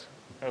officials.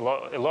 A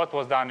lot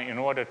was done in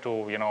order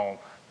to,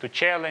 to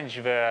challenge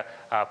the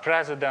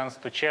presidents,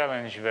 to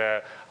challenge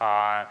the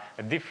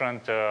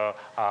different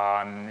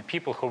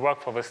people who work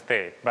for the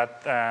state.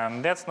 But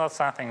that's not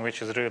something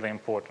which is really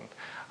important.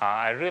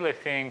 I really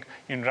think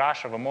in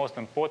Russia the most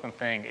important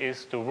thing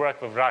is to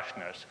work with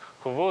Russians,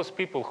 who those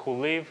people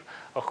who live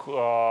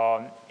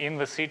in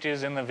the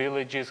cities, in the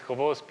villages, who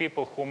those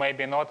people who may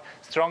be not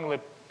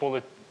strongly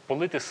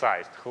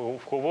politicized,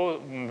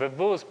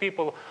 those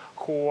people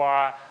who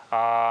are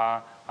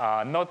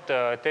not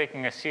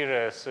taking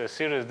serious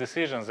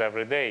decisions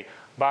every day,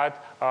 but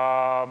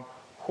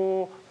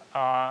who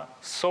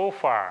so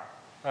far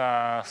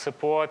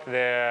support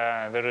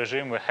the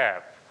regime we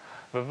have.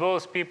 With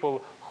those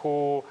people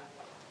who,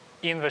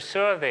 in the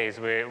surveys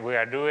we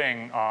are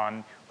doing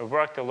we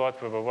worked a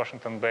lot with the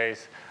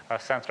Washington-based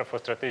Center for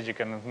Strategic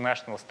and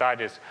International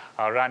Studies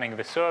running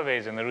the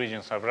surveys in the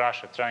regions of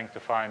Russia, trying to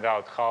find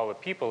out how the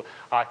people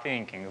are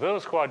thinking.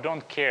 Those who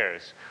don't care,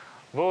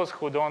 those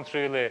who don't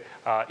really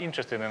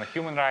interested in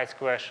human rights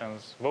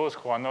questions, those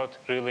who are not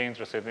really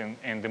interested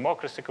in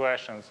democracy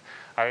questions,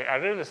 I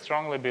really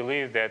strongly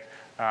believe that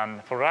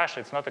for Russia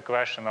it's not a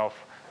question of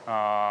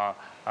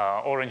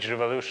orange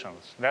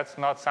revolutions. That's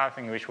not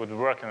something which would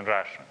work in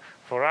Russia.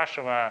 For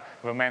Russia,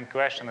 the main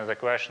question is a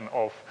question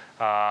of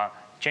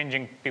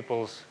changing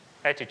people's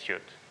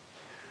attitude,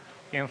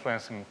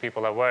 influencing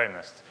people's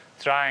awareness,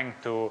 trying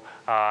to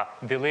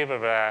deliver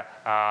the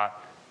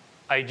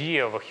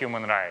idea of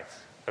human rights,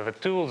 the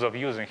tools of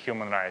using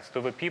human rights to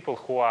the people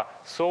who are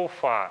so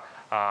far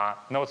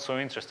not so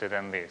interested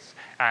in this.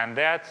 And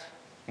that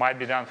might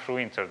be done through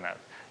internet.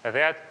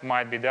 That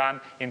might be done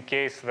in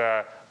case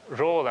the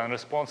role and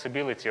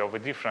responsibility of the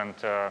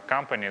different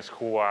companies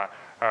who are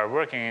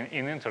working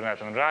in internet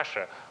in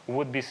Russia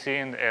would be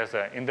seen as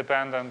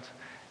independent,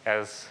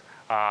 as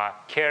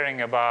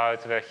caring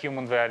about the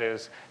human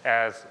values,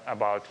 as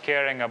about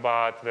caring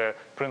about the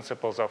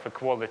principles of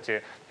equality,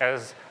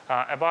 as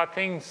about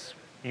things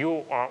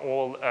you are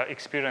all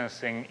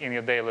experiencing in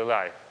your daily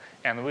life,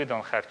 and we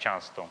don't have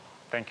chance to.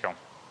 Thank you.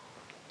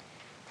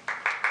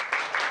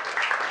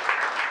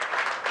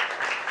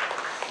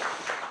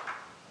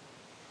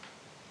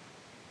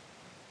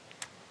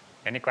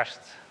 Any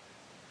questions?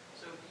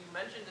 So you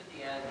mentioned at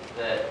the end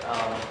that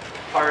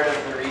part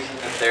of the reason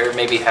that there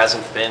maybe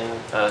hasn't been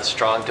a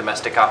strong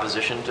domestic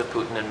opposition to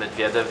Putin and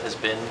Medvedev has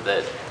been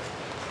that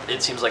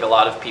it seems like a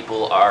lot of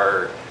people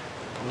are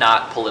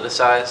not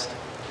politicized.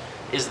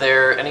 Is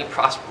there any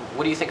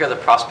what do you think are the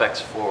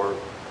prospects for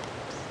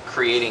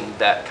creating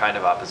that kind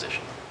of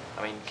opposition?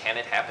 I mean, can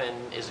it happen?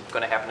 Is it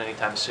going to happen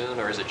anytime soon,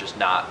 or is it just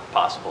not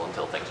possible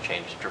until things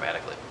change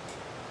dramatically?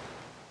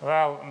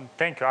 Well,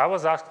 thank you. I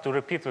was asked to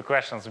repeat the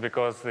questions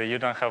because you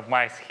don't have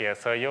mics here.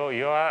 So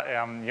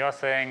you're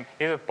saying,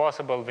 is it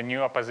possible the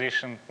new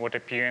opposition would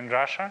appear in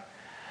Russia?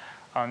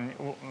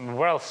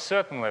 Well,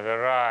 certainly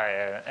there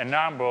are a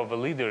number of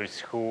leaders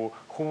who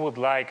would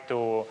like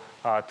to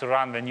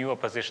run the new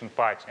opposition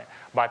party.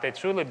 But I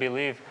truly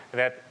believe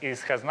that it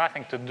has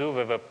nothing to do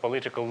with the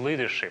political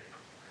leadership.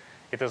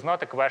 It is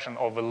not a question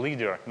of a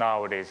leader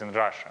nowadays in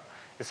Russia.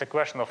 It's a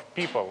question of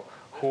people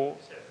who...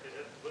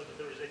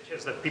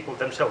 Is that people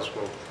themselves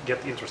will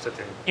get interested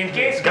in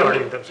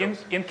governing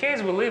themselves. In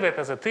case we leave it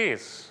as it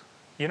is,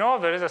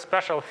 there is a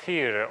special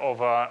theory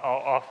of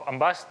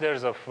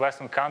ambassadors of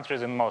Western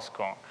countries in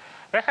Moscow.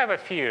 They have a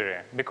theory,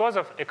 because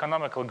of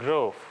economical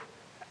growth,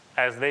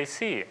 as they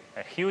see,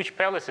 a huge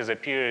palaces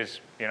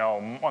appears,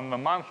 on a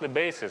monthly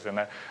basis in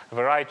a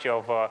variety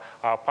of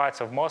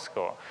parts of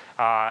Moscow.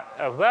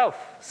 Wealth,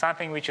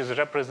 something which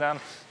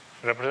represents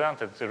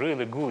represented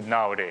really good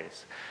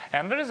nowadays.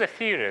 And there is a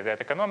theory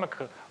that economic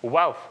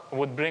wealth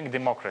would bring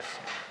democracy.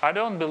 I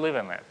don't believe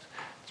in it,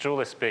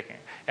 truly speaking.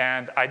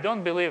 And I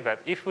don't believe that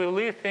if we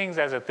leave things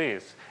as it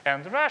is,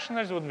 and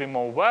Russians would be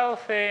more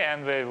wealthy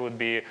and they would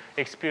be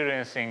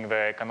experiencing the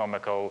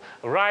economical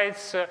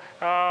rights,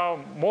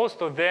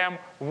 most of them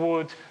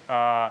would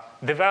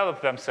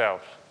develop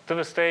themselves to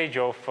the stage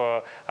of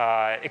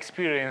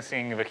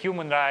experiencing the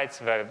human rights,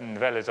 the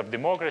values of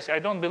democracy. I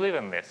don't believe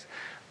in this.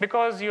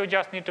 Because you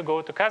just need to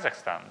go to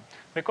Kazakhstan,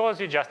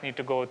 because you just need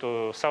to go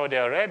to Saudi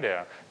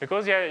Arabia,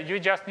 because you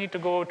just need to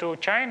go to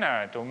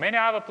China, to many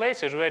other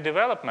places where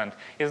development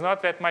is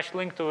not that much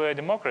linked to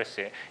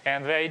democracy.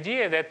 And the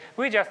idea that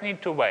we just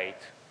need to wait.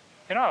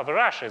 You know,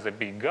 Russia is a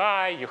big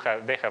guy,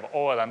 they have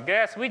oil and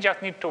gas, we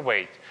just need to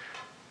wait.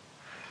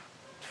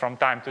 From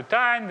time to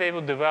time, they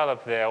would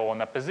develop their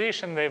own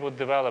opposition, they would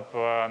develop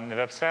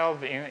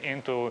themselves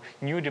into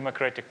new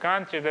democratic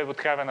country, they would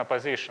have an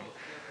opposition.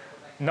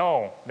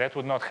 No, that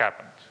would not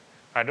happen.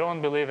 I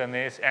don't believe in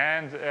this.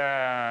 And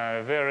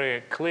a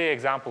very clear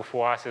example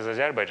for us is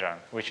Azerbaijan,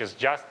 which is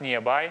just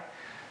nearby,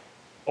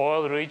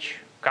 oil-rich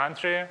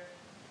country,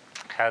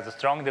 has a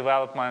strong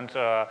development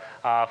for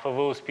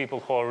those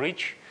people who are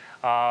rich,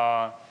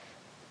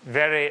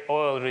 very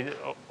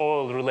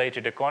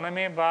oil-related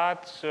economy,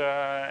 but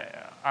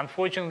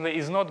unfortunately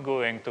is not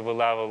going to the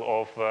level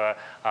of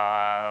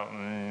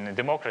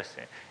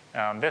democracy.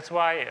 That's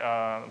why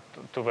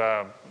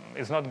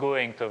it's not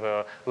going to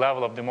the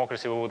level of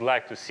democracy we would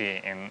like to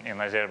see in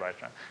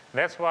Azerbaijan.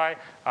 That's why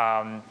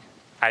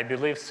I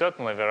believe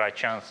certainly there are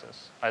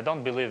chances. I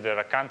don't believe there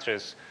are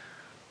countries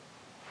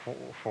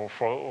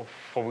for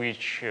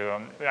which,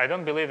 I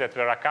don't believe that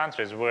there are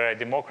countries where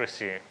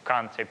democracy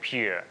can't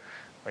appear,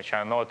 which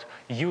are not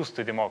used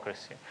to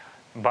democracy.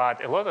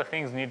 But a lot of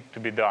things need to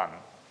be done.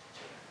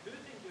 Do you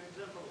think your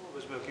example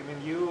always works? I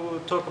mean,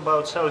 you talk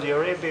about Saudi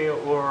Arabia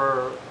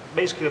or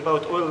basically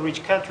about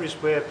oil-rich countries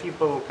where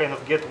people kind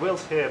of get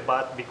wealthier,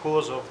 but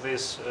because of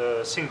this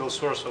single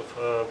source of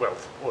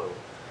wealth, oil,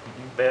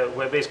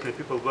 where basically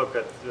people work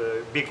at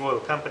big oil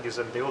companies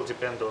and they all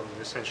depend on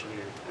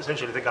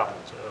essentially the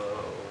government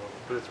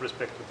with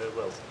respect to their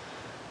wealth.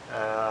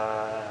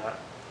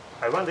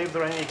 I wonder if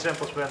there are any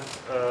examples when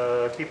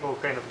people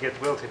kind of get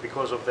wealthy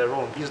because of their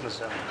own business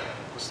and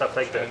stuff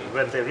like that,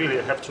 when they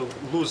really have to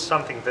lose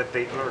something that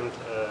they earned,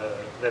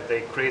 that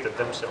they created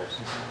themselves.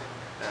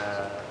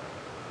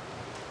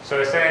 So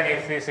you're saying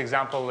if this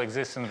example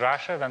exists in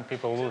Russia, then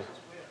people lose?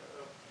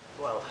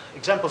 Well,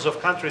 examples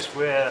of countries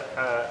where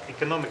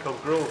economical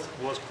growth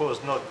was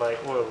caused not by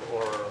oil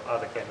or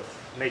other kind of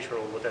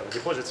natural whatever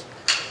deposits,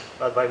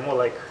 but by more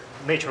like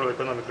natural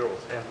economic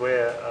growth, and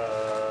where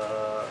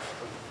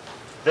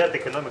that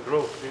economic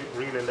growth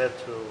really led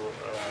to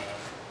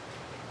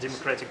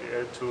democratic,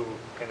 to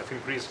kind of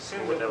increase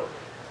or whatever,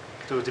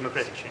 to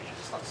democratic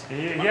changes.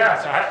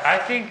 Yes, I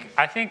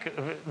think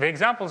the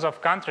examples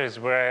of countries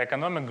where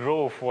economic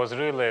growth was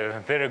really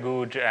very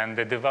good and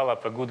they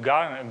developed a good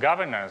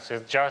governance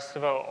is just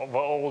the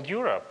old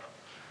Europe.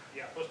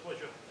 Yeah, post-war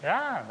Germany.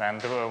 Yeah,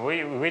 and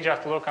we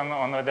just look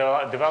on the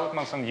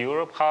developments in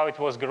Europe, how it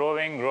was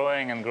growing,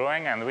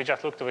 and we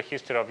just look to the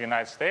history of the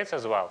United States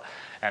as well.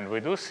 And we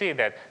do see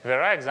that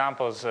there are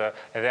examples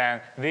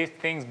then these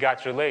things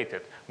got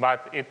related.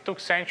 But it took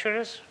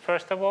centuries,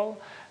 first of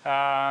all,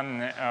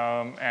 and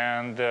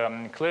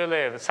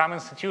clearly some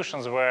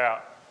institutions were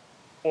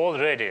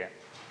already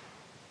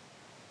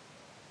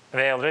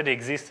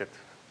existed.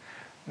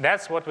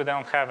 That's what we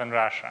don't have in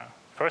Russia.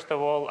 First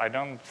of all, I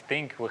don't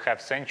think we have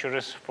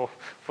centuries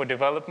for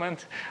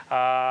development,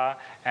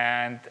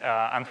 and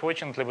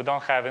unfortunately, we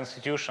don't have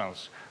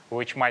institutions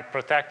which might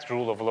protect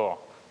rule of law,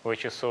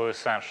 which is so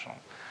essential.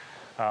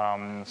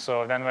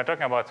 So then we're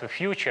talking about the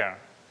future,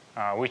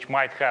 which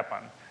might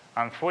happen.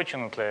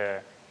 Unfortunately,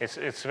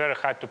 it's very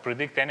hard to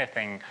predict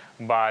anything,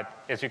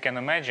 but as you can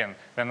imagine,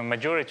 when the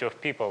majority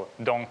of people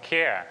don't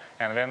care,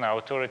 and when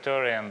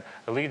authoritarian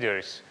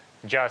leaders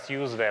just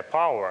use their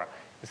power,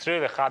 it's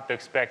really hard to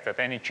expect that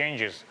any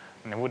changes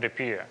would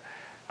appear.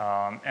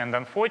 And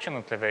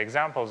unfortunately, the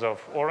examples of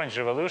orange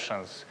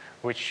revolutions,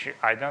 which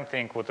I don't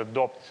think would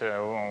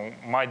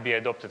might be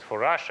adopted for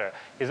Russia,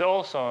 is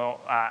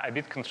also a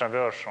bit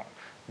controversial,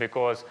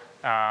 because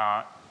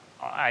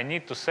I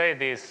need to say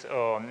this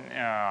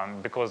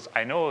because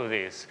I know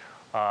this.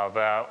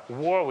 The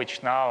war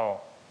which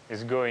now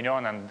is going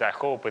on, and I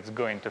hope it's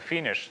going to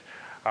finish,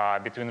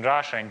 between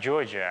Russia and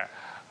Georgia,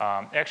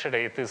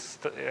 actually,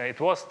 it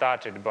was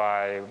started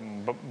by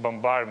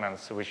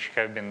bombardments which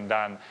have been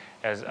done,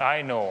 as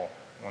I know,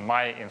 on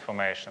my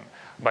information,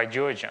 by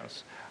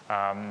Georgians,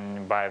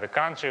 by the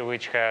country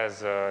which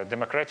has a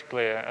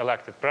democratically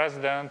elected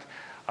president.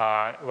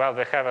 Well,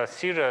 they have a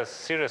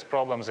serious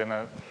problems in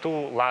the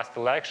two last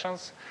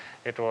elections.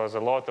 It was a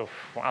lot of,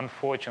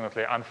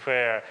 unfortunately,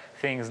 unfair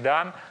things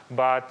done.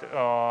 But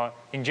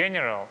in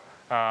general,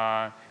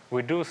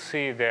 we do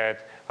see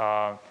that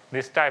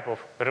this type of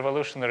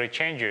revolutionary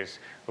changes,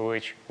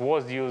 which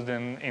was used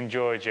in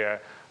Georgia,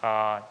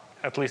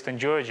 at least in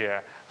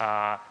Georgia,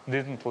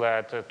 didn't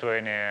lead to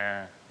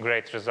any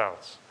great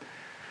results.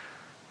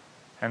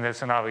 And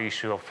that's another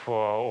issue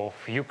of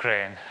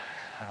Ukraine.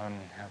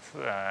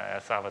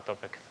 That's our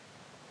topic.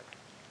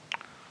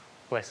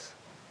 Please.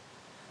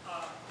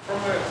 From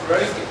a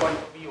realistic point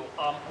of view,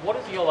 what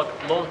is your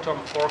long-term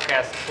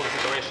forecast for the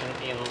situation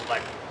in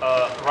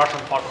Russian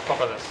part of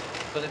Caucasus?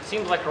 Because it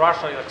seems like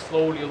Russia is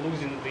slowly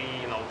losing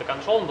the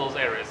control in those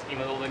areas,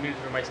 even though the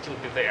military might still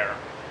be there,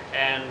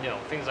 and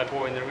things are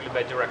going in a really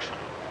bad direction.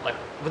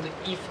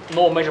 If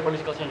no major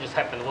political changes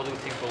happen, what do you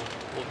think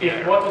will be?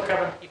 What would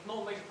happen? If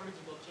no major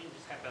political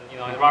changes happen,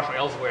 in Russia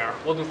elsewhere,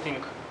 what do you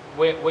think?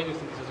 Where do you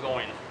think this is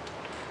going?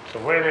 So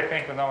where do you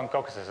think the Northern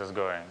Caucasus is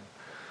going?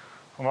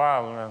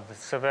 Well,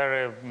 it's a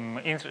very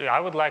I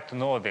would like to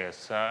know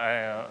this.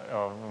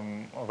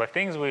 The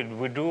things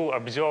we do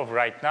observe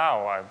right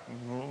now,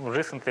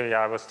 recently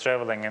I was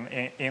traveling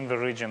in the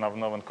region of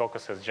Northern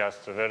Caucasus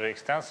just very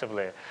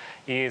extensively,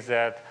 is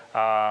that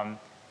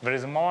there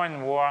is more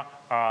and more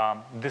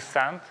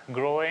dissent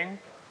growing.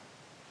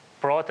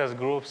 Protest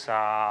groups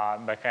are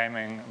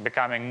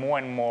becoming more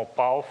and more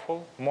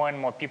powerful, more and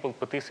more people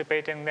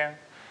participating in them,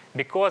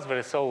 because there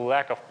is so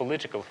lack of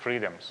political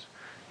freedoms.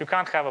 You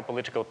can't have a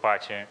political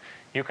party.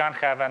 You can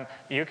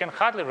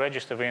hardly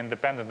register the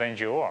independent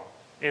NGO.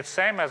 It's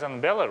same as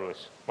in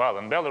Belarus. Well,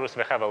 in Belarus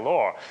we have a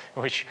law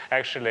which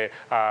actually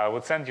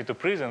would send you to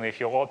prison if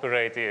you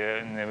operate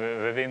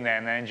within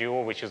an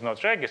NGO which is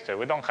not registered.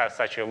 We don't have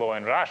such a law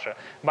in Russia.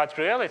 But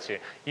in reality,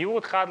 you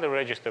would hardly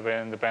register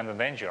the independent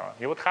NGO.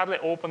 You would hardly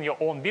open your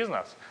own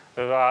business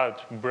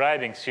without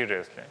bribing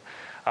seriously.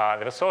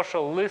 The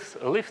social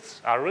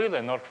lifts are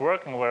really not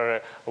working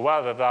very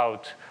well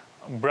without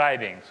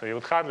bribing. So you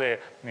would hardly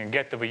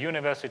get to the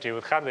university, you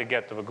would hardly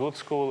get to a good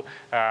school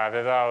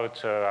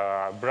without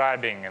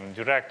bribing in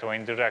direct or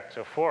indirect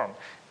form.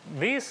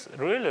 This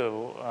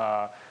really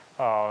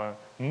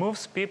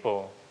moves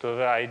people to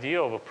the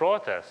idea of a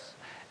protest.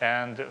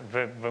 And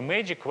the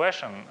major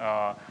question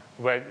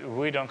where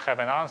we don't have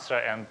an answer,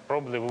 and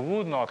probably we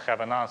would not have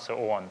an answer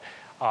on,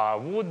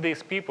 would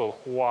these people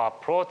who are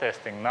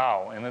protesting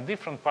now in the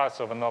different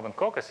parts of the Northern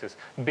Caucasus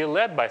be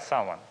led by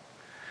someone?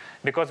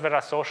 Because there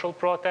are social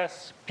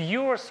protests,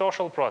 pure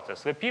social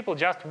protests. The people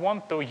just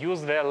want to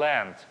use their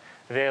land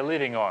they're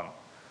living on.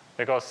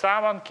 Because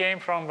someone came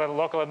from the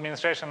local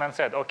administration and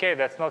said, okay,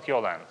 that's not your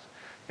land.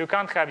 You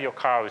can't have your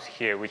cows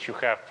here, which you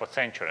have for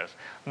centuries.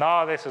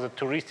 Now this is a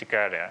touristic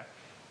area.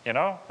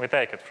 We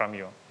take it from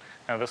you.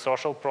 And the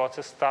social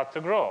protests start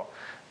to grow.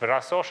 There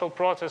are social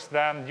protests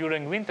then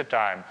during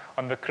wintertime,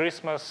 on the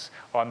Christmas,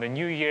 on the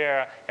New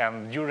Year,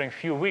 and during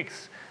few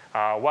weeks.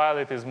 While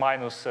it is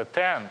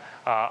 -10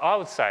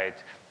 outside,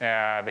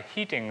 the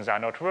heatings are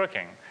not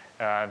working.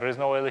 There is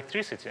no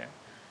electricity.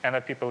 And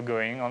the people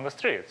going on the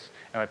streets.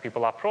 And the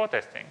people are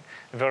protesting.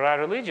 There are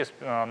religious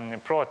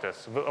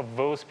protests.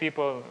 Those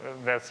people,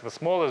 that's the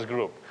smallest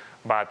group.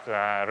 But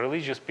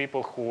religious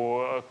people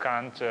who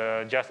can't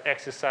just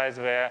exercise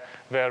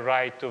their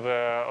right to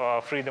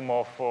the freedom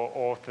of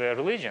their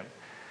religion.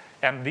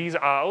 And these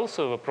are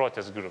also the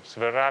protest groups.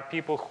 There are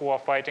people who are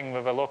fighting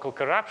with the local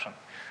corruption.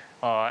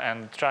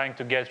 And trying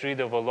to get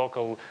rid of a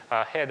local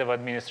head of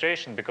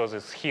administration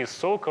because he is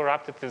so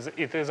corrupt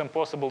it is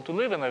impossible to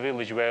live in a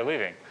village where we're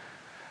living.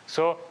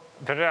 So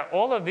there are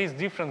all of these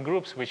different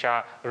groups which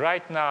are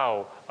right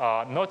now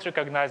not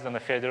recognized on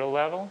the federal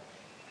level.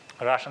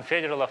 Russian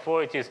federal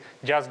authorities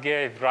just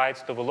gave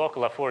rights to the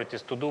local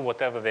authorities to do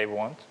whatever they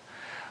want.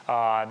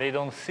 They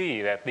don't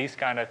see that these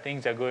kind of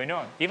things are going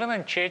on. Even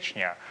in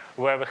Chechnya,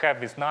 where we have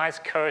this nice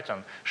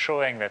curtain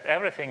showing that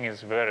everything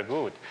is very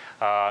good,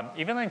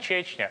 even in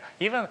Chechnya,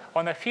 even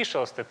on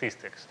official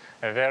statistics,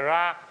 there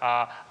are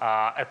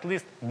at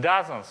least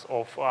dozens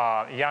of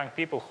young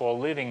people who are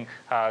living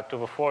to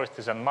the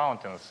forests and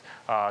mountains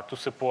to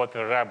support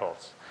the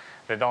rebels.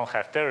 They don't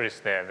have terrorists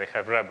there, they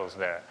have rebels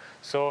there.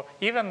 So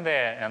even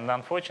there, and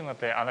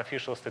unfortunately,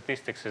 unofficial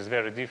statistics is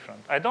very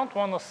different. I don't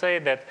want to say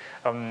that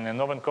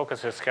Northern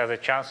Caucasus has a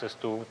chances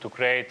to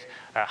create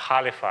a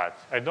caliphate.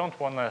 I don't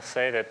want to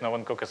say that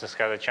Northern Caucasus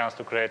has a chance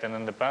to create an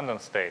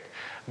independent state.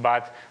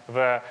 But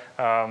the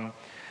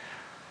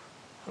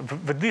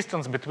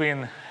distance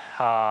between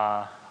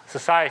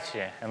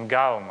society and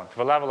government,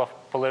 the level of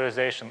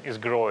polarization is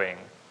growing.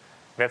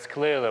 That's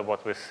clearly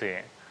what we see.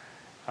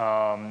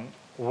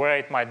 Where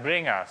it might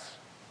bring us,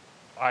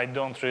 I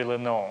don't really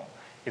know.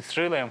 It's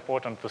really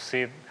important to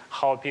see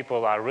how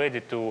people are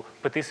ready to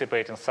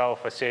participate in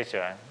South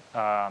Ossetia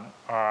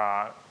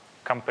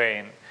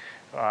campaign.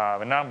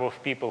 The number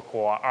of people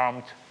who are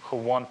armed, who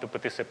want to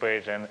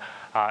participate in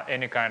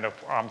any kind of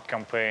armed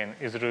campaign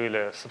is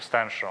really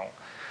substantial.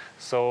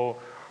 So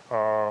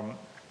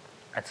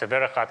it's a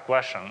very hard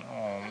question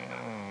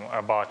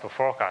about the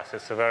forecast.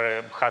 It's a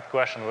very hard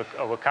question.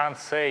 We can't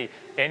say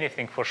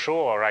anything for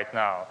sure right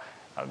now.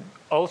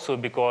 Also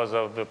because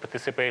of the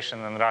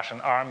participation in the Russian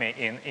army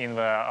in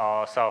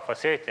the South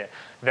Ossetia,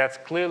 that's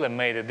clearly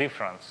made a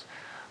difference.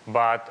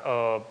 But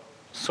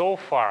so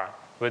far,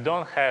 we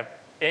don't have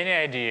any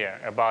idea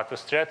about the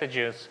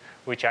strategies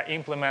which are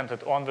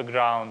implemented on the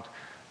ground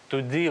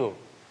to deal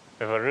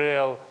with the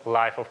real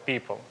life of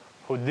people,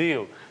 who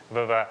deal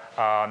with the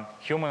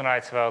human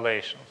rights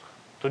violations,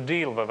 to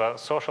deal with the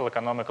social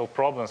economical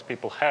problems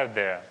people have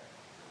there.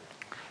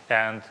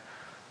 And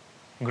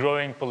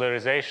growing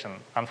polarization,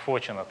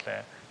 unfortunately,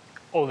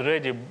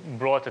 already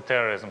brought a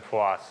terrorism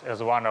for us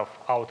as one of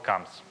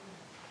outcomes.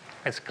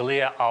 It's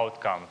clear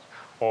outcomes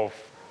of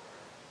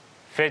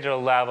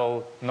federal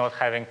level not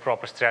having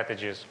proper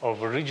strategies,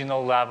 of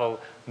regional level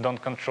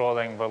not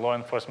controlling the law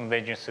enforcement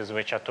agencies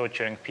which are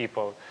torturing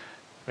people.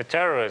 The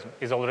terrorism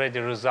is already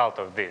a result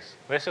of this.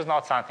 This is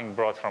not something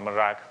brought from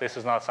Iraq. This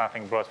is not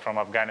something brought from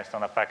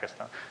Afghanistan or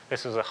Pakistan.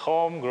 This is a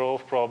homegrown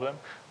problem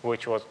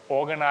which was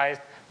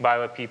organized by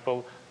the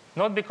people,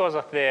 not because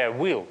of their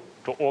will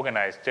to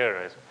organize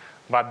terrorism,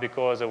 but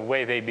because of the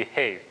way they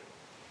behave.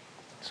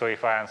 So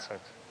if I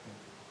answered.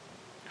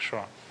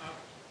 Sure.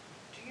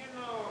 Do you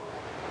know,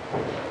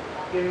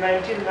 in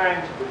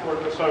 1990, before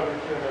the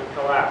Soviet Union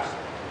collapsed,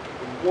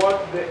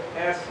 what the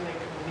ethnic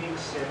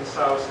mix in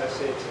South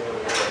Ossetia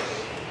was?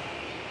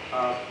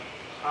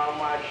 How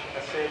much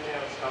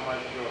Ossetians, how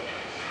much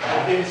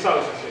Georgians? In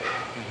South Ossetia.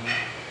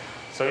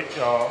 So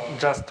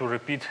just to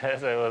repeat,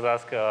 as I was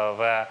asked,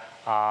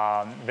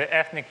 the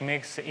ethnic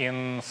mix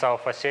in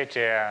South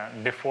Ossetia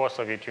before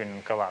Soviet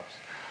Union collapse.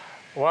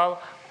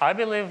 Well, I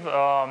believe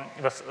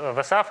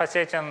the South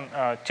Ossetian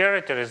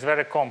territory is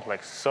very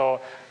complex. So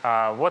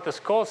what is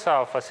called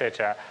South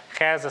Ossetia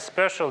has a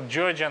special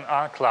Georgian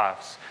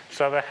enclaves.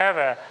 So we have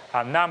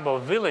a number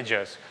of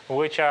villages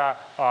which are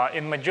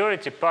in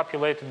majority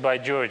populated by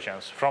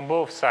Georgians from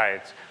both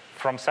sides,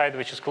 from side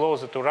which is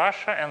closer to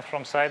Russia and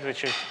from side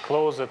which is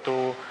closer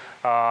to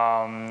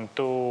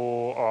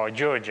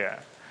Georgia.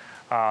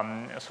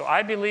 So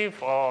I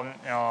believe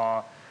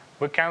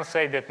we can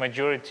say that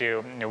majority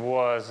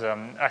was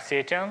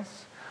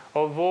Ossetians,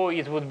 although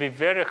it would be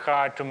very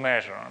hard to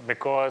measure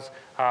because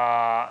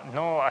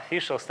no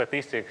official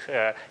statistics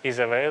is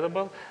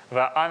available.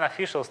 The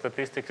unofficial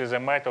statistics is a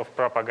matter of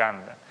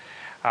propaganda.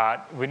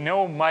 We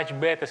know much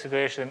better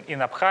situation in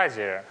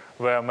Abkhazia,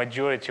 where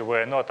majority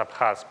were not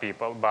Abkhaz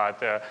people,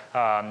 but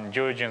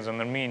Georgians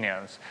and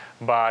Armenians,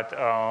 but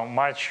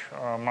much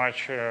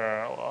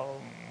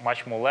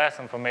more less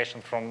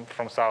information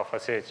from South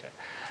Ossetia.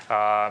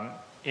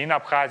 In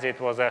Abkhazia,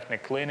 it was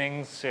ethnic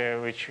cleanings,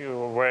 which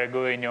were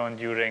going on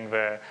during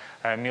the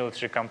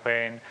military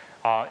campaign.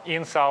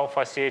 In South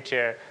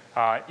Ossetia,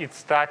 it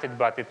started,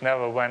 but it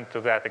never went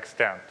to that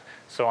extent.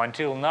 So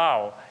until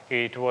now,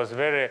 it was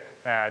very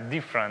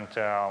different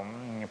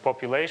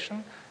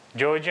population,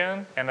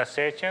 Georgian and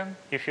Ossetian.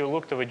 If you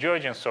look to the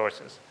Georgian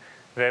sources,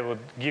 they would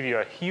give you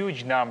a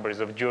huge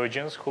numbers of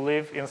Georgians who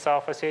live in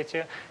South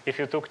Ossetia. If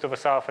you took to the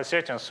South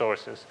Ossetian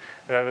sources,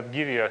 they would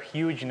give you a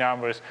huge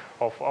numbers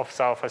of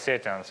South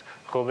Ossetians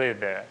who live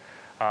there.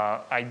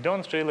 I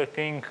don't really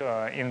think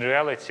in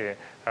reality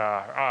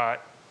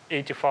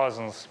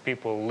 80,000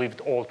 people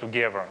lived all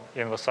together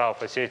in the South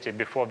Ossetia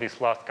before this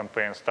last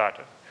campaign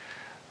started.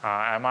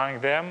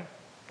 Among them,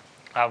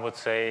 I would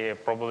say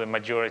probably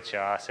majority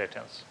are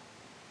Ossetians.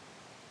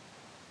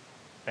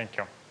 Thank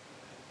you.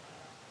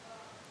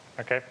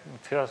 Okay,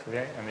 first,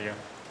 and you.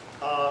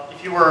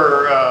 If you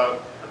were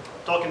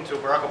talking to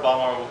Barack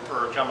Obama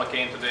or John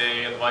McCain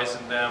today,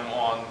 advising them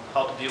on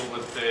how to deal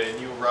with the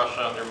new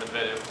Russia under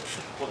Medvedev,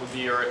 what would be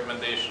your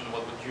recommendation?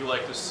 What would you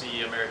like to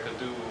see America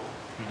do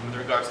with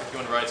regards to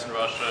human rights in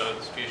Russia,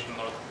 the situation in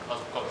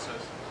Northern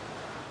Caucasus?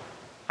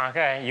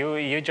 Okay,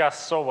 you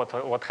just saw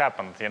what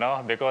happened, you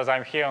know, because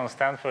I'm here on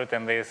Stanford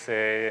in this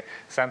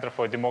Center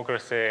for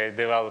Democracy,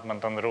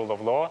 Development and the Rule of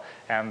Law,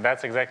 and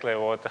that's exactly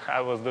what I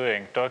was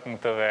doing, talking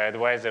to the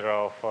advisor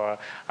of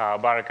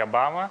Barack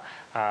Obama,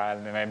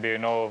 maybe you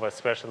know the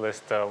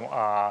specialist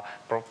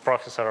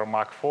Professor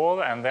Mark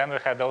Fall, and then we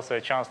had also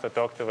a chance to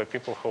talk to the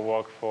people who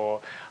work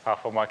for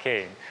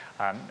McCain.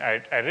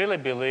 I really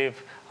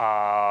believe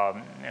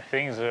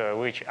things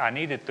which are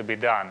needed to be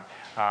done.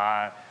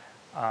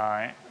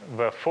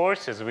 The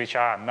forces which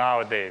are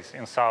nowadays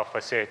in South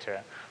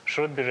Ossetia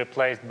should be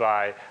replaced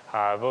by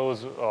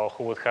those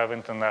who would have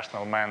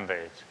international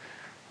mandates.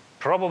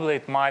 Probably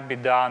it might be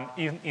done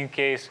in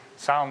case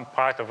some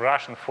part of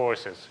Russian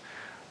forces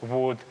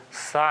would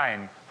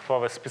sign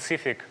for a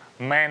specific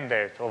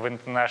mandate of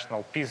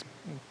international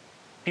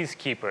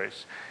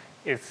peacekeepers.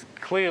 It's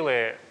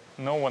clearly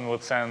no one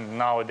would send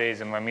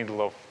nowadays in the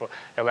middle of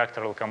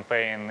electoral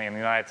campaign in the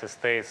United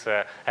States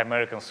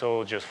American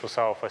soldiers for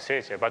South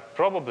Ossetia, but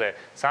probably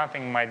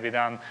something might be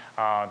done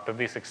to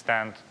this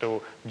extent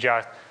to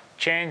just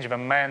change the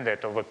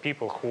mandate of the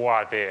people who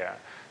are there.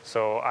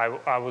 So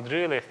I would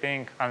really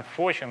think,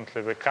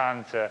 unfortunately, we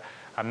can't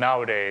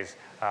nowadays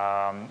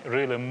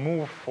really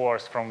move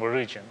force from the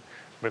region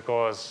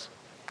because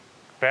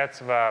that's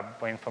the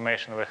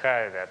information we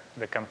have, that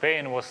the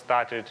campaign was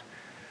started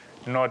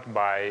not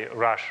by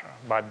Russia,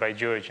 but by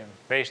Georgians.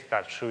 They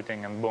start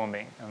shooting and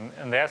bombing.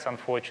 And that,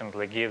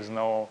 unfortunately, gives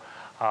no,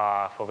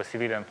 for the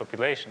civilian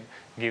population,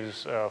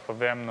 gives for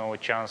them no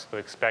chance to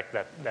expect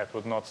that that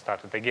would not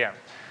start it again.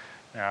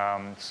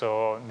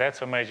 So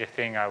that's a major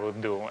thing I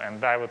would do,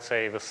 and I would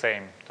say the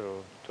same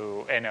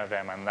to any of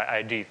them, and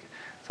I did.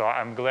 So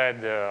I'm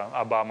glad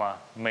Obama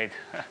made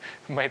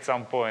made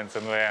some points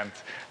in the end,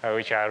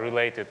 which are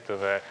related to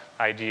the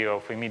idea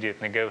of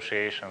immediate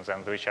negotiations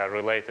and which are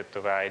related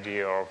to the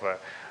idea of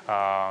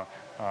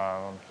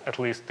at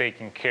least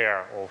taking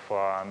care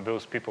of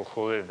those people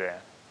who live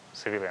there,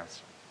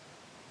 civilians.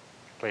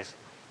 Please.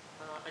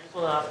 I just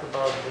want to ask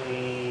about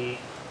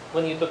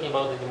when you're talking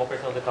about the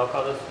democracy of the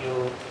Caucasus,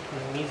 you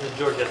meet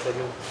Georgia, so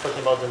you're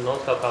talking about the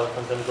North Caucasus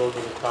and then go to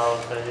the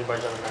South,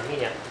 Azerbaijan and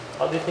Armenia.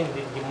 How do you think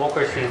the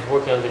democracy is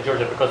working on the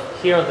Georgia? Because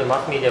here on the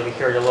mass media we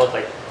heard a lot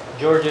like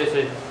Georgia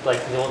is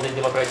like the only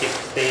democratic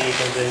state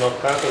in the North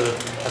Caucasus.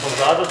 And from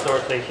the other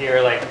source they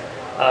hear like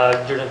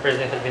Georgian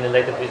president has been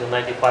elected with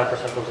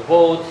 95% of the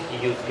votes.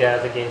 He used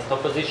gas against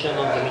opposition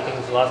on the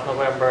meetings last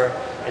November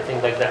and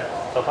things like that.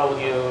 So how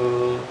would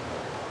you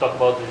talk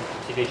about the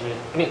situation?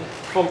 I mean,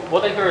 from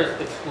what I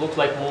heard, it looks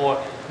like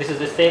more, this is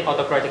the same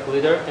autocratic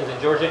leader in the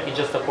Georgia, he's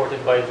just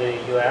supported by the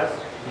US.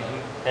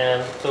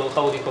 And so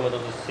how would you comment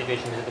on the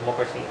situation with the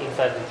democracy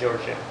inside the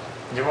Georgia?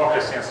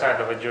 Democracy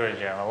inside of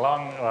Georgia.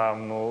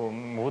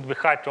 Would be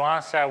hard to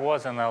answer. I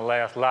was in the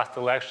last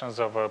elections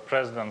of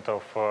president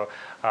of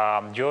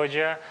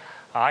Georgia.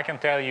 I can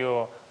tell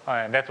you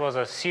that was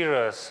a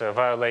serious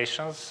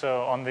violations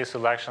on these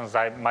elections.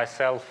 I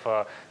myself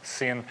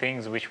seen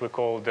things which we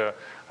called,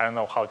 I don't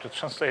know how to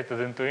translate it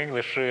into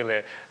English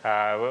really,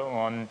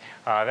 then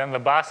the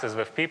buses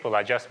with people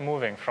are just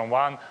moving from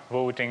one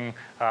voting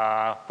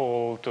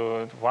poll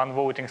to one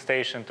voting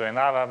station to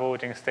another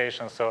voting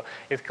station. So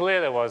it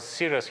clearly was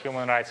serious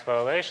human rights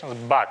violations,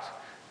 but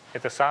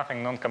it is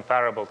something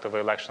non-comparable to the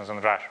elections in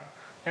Russia.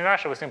 In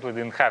Russia, we simply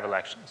didn't have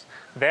elections.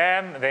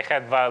 Then they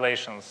had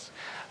violations.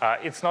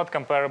 It's not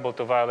comparable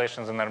to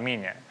violations in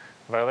Armenia.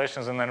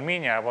 Violations in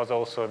Armenia, I was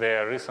also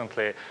there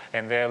recently,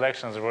 and the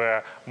elections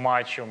were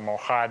much more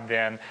hard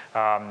than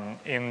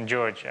in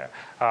Georgia.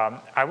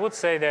 I would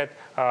say that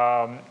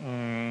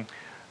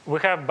we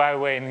have, by the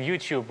way, in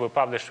YouTube, we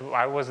published,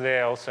 I was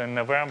there also in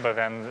November,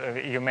 then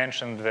you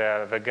mentioned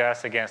the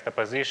gas against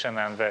opposition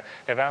and the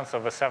events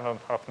of the 7th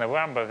of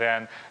November,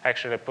 then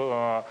actually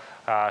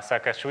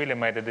Saakashvili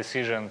made a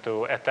decision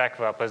to attack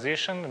the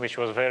opposition, which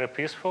was very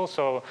peaceful.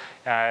 So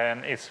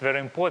and it's very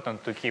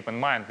important to keep in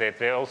mind that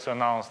they also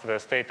announced the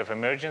state of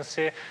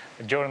emergency.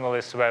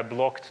 Journalists were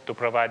blocked to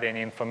provide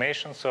any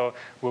information. So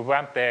we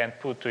went there and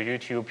put to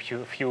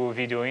YouTube few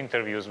video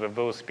interviews with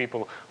those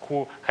people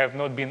who have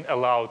not been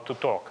allowed to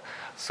talk.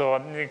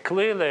 So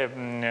clearly,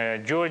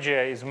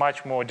 Georgia is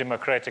much more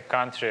democratic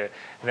country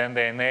than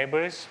their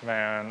neighbors,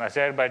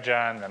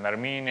 Azerbaijan and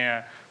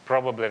Armenia,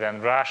 probably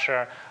than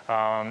Russia.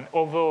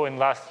 Although in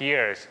last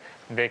years,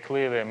 they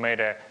clearly made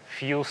a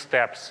few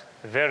steps,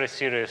 very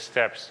serious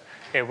steps,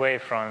 away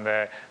from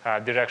the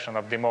direction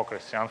of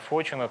democracy.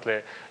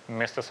 Unfortunately,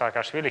 Mr.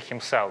 Saakashvili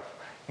himself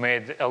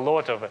made a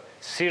lot of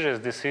serious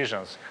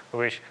decisions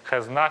which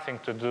has nothing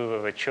to do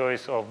with the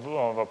choice of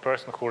a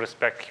person who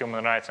respects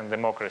human rights and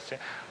democracy.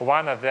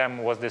 One of them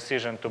was the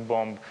decision to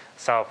bomb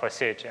South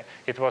Ossetia.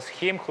 It was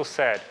him who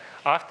said,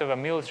 after the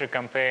military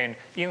campaign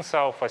in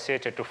South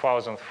Ossetia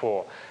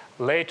 2004,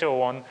 later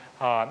on,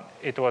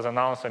 it was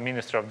announced by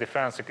Minister of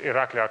Defense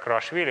Irakli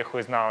Akrashvili, who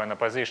is now in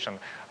opposition,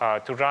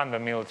 to run the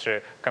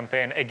military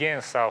campaign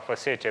against South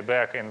Ossetia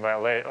back in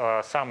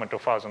the summer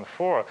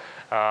 2004,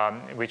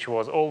 which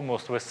was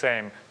almost the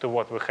same to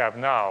what we have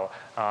now,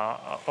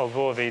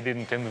 although they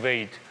didn't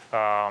invade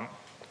to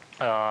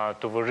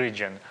the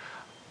region.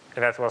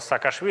 That was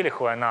Saakashvili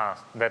who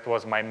announced, that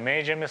was my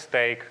major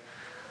mistake,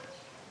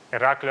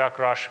 Irakli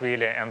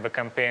Akrashvili and the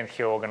campaign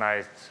he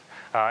organized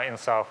in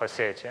South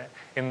Ossetia.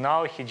 And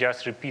now he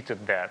just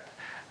repeated that.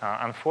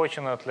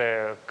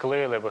 Unfortunately,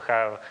 clearly we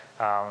have,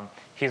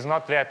 he's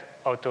not that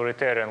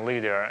authoritarian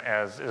leader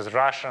as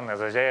Russian, as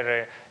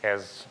Azeri,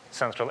 as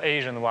Central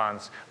Asian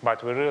ones,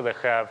 but we really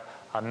have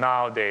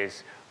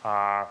nowadays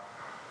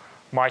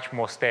much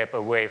more step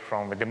away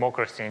from the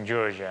democracy in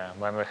Georgia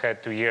than we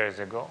had 2 years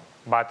ago.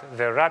 But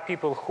there are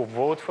people who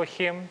vote for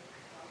him.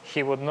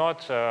 He would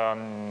not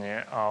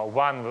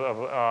won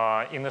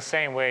in the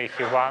same way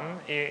he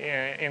won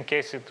in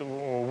case it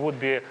would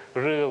be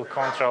real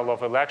control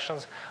of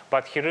elections,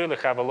 but he really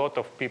have a lot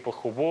of people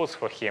who vote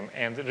for him,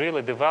 and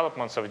really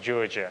developments of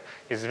Georgia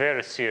is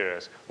very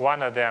serious.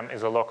 One of them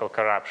is a local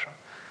corruption.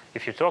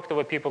 If you talk to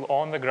the people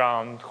on the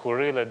ground who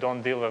really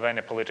don't deal with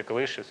any political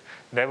issues,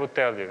 they will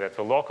tell you that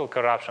the local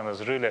corruption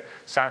is really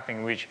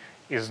something which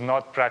is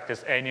not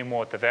practiced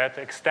anymore to that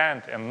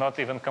extent and not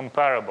even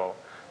comparable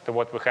to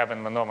what we have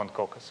in the Northern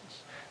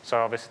Caucasus.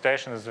 So the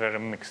situation is very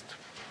mixed.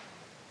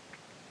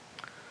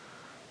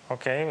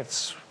 Okay,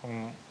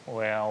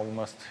 we're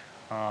almost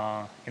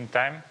in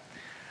time.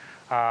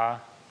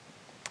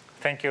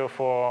 Thank you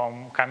for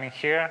coming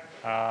here.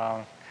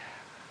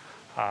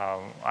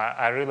 I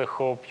I really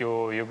hope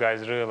you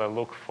guys really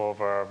look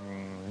for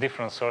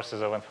different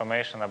sources of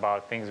information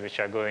about things which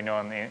are going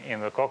on in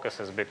the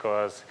Caucasus,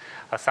 because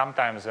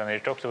sometimes when you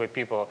talk to the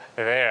people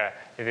there,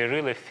 they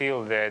really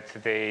feel that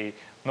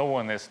no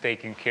one is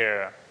taking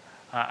care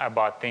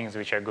about things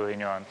which are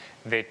going on.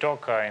 They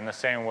talk in the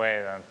same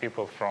way that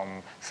people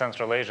from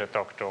Central Asia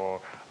talk to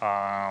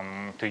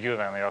you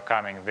when you're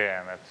coming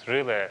there. And it's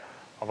really,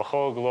 the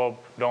whole globe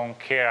don't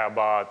care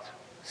about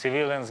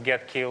civilians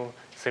get killed,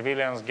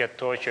 civilians get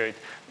tortured,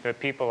 the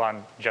people are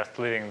just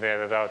living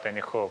there without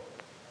any hope.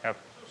 Yep.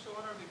 So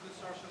what are the good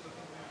sources of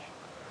information?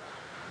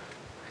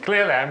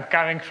 Clearly, I'm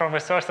coming from a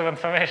source of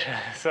information,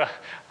 so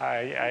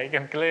I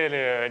can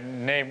clearly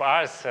name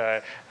us.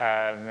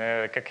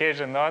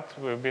 Caucasian Knot,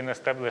 we've been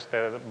established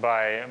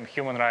by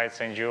human rights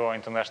NGO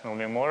International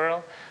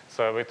Memorial,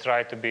 so we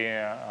try to be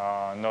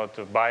not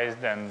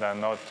biased and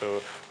not to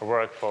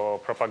work for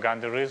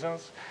propaganda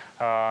reasons.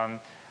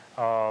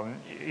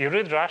 You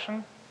read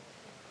Russian?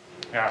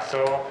 Yeah,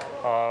 so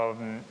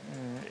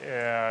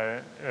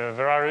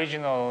there are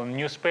regional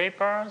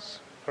newspapers.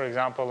 For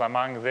example,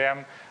 among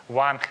them,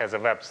 one has a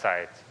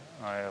website.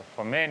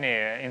 For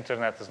many,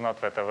 internet is not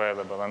that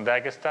available. In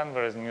Dagestan,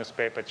 there is a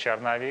newspaper,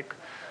 Chernavik,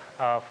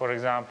 for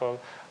example.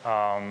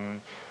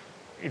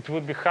 It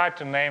would be hard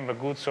to name the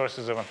good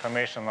sources of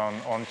information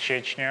on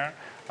Chechnya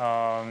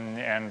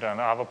and on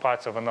other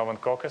parts of the Northern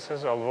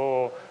Caucasus,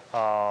 although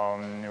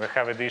we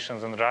have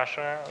editions in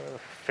Russia,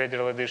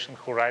 Federal Edition,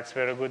 who writes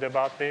very good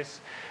about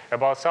this.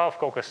 About South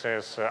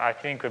Caucasus, I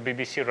think the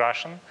BBC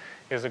Russian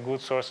is a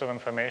good source of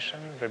information.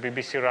 The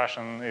BBC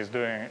Russian is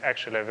doing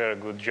actually a very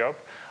good job,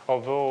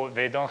 although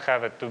they don't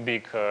have a too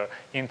big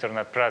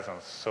internet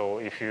presence. So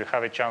if you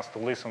have a chance to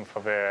listen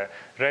for the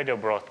radio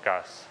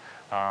broadcasts,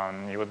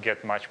 you would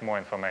get much more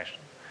information.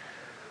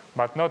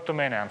 But not too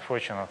many,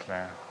 unfortunately.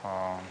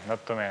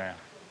 Not too many.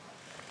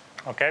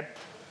 Okay,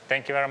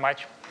 thank you very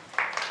much.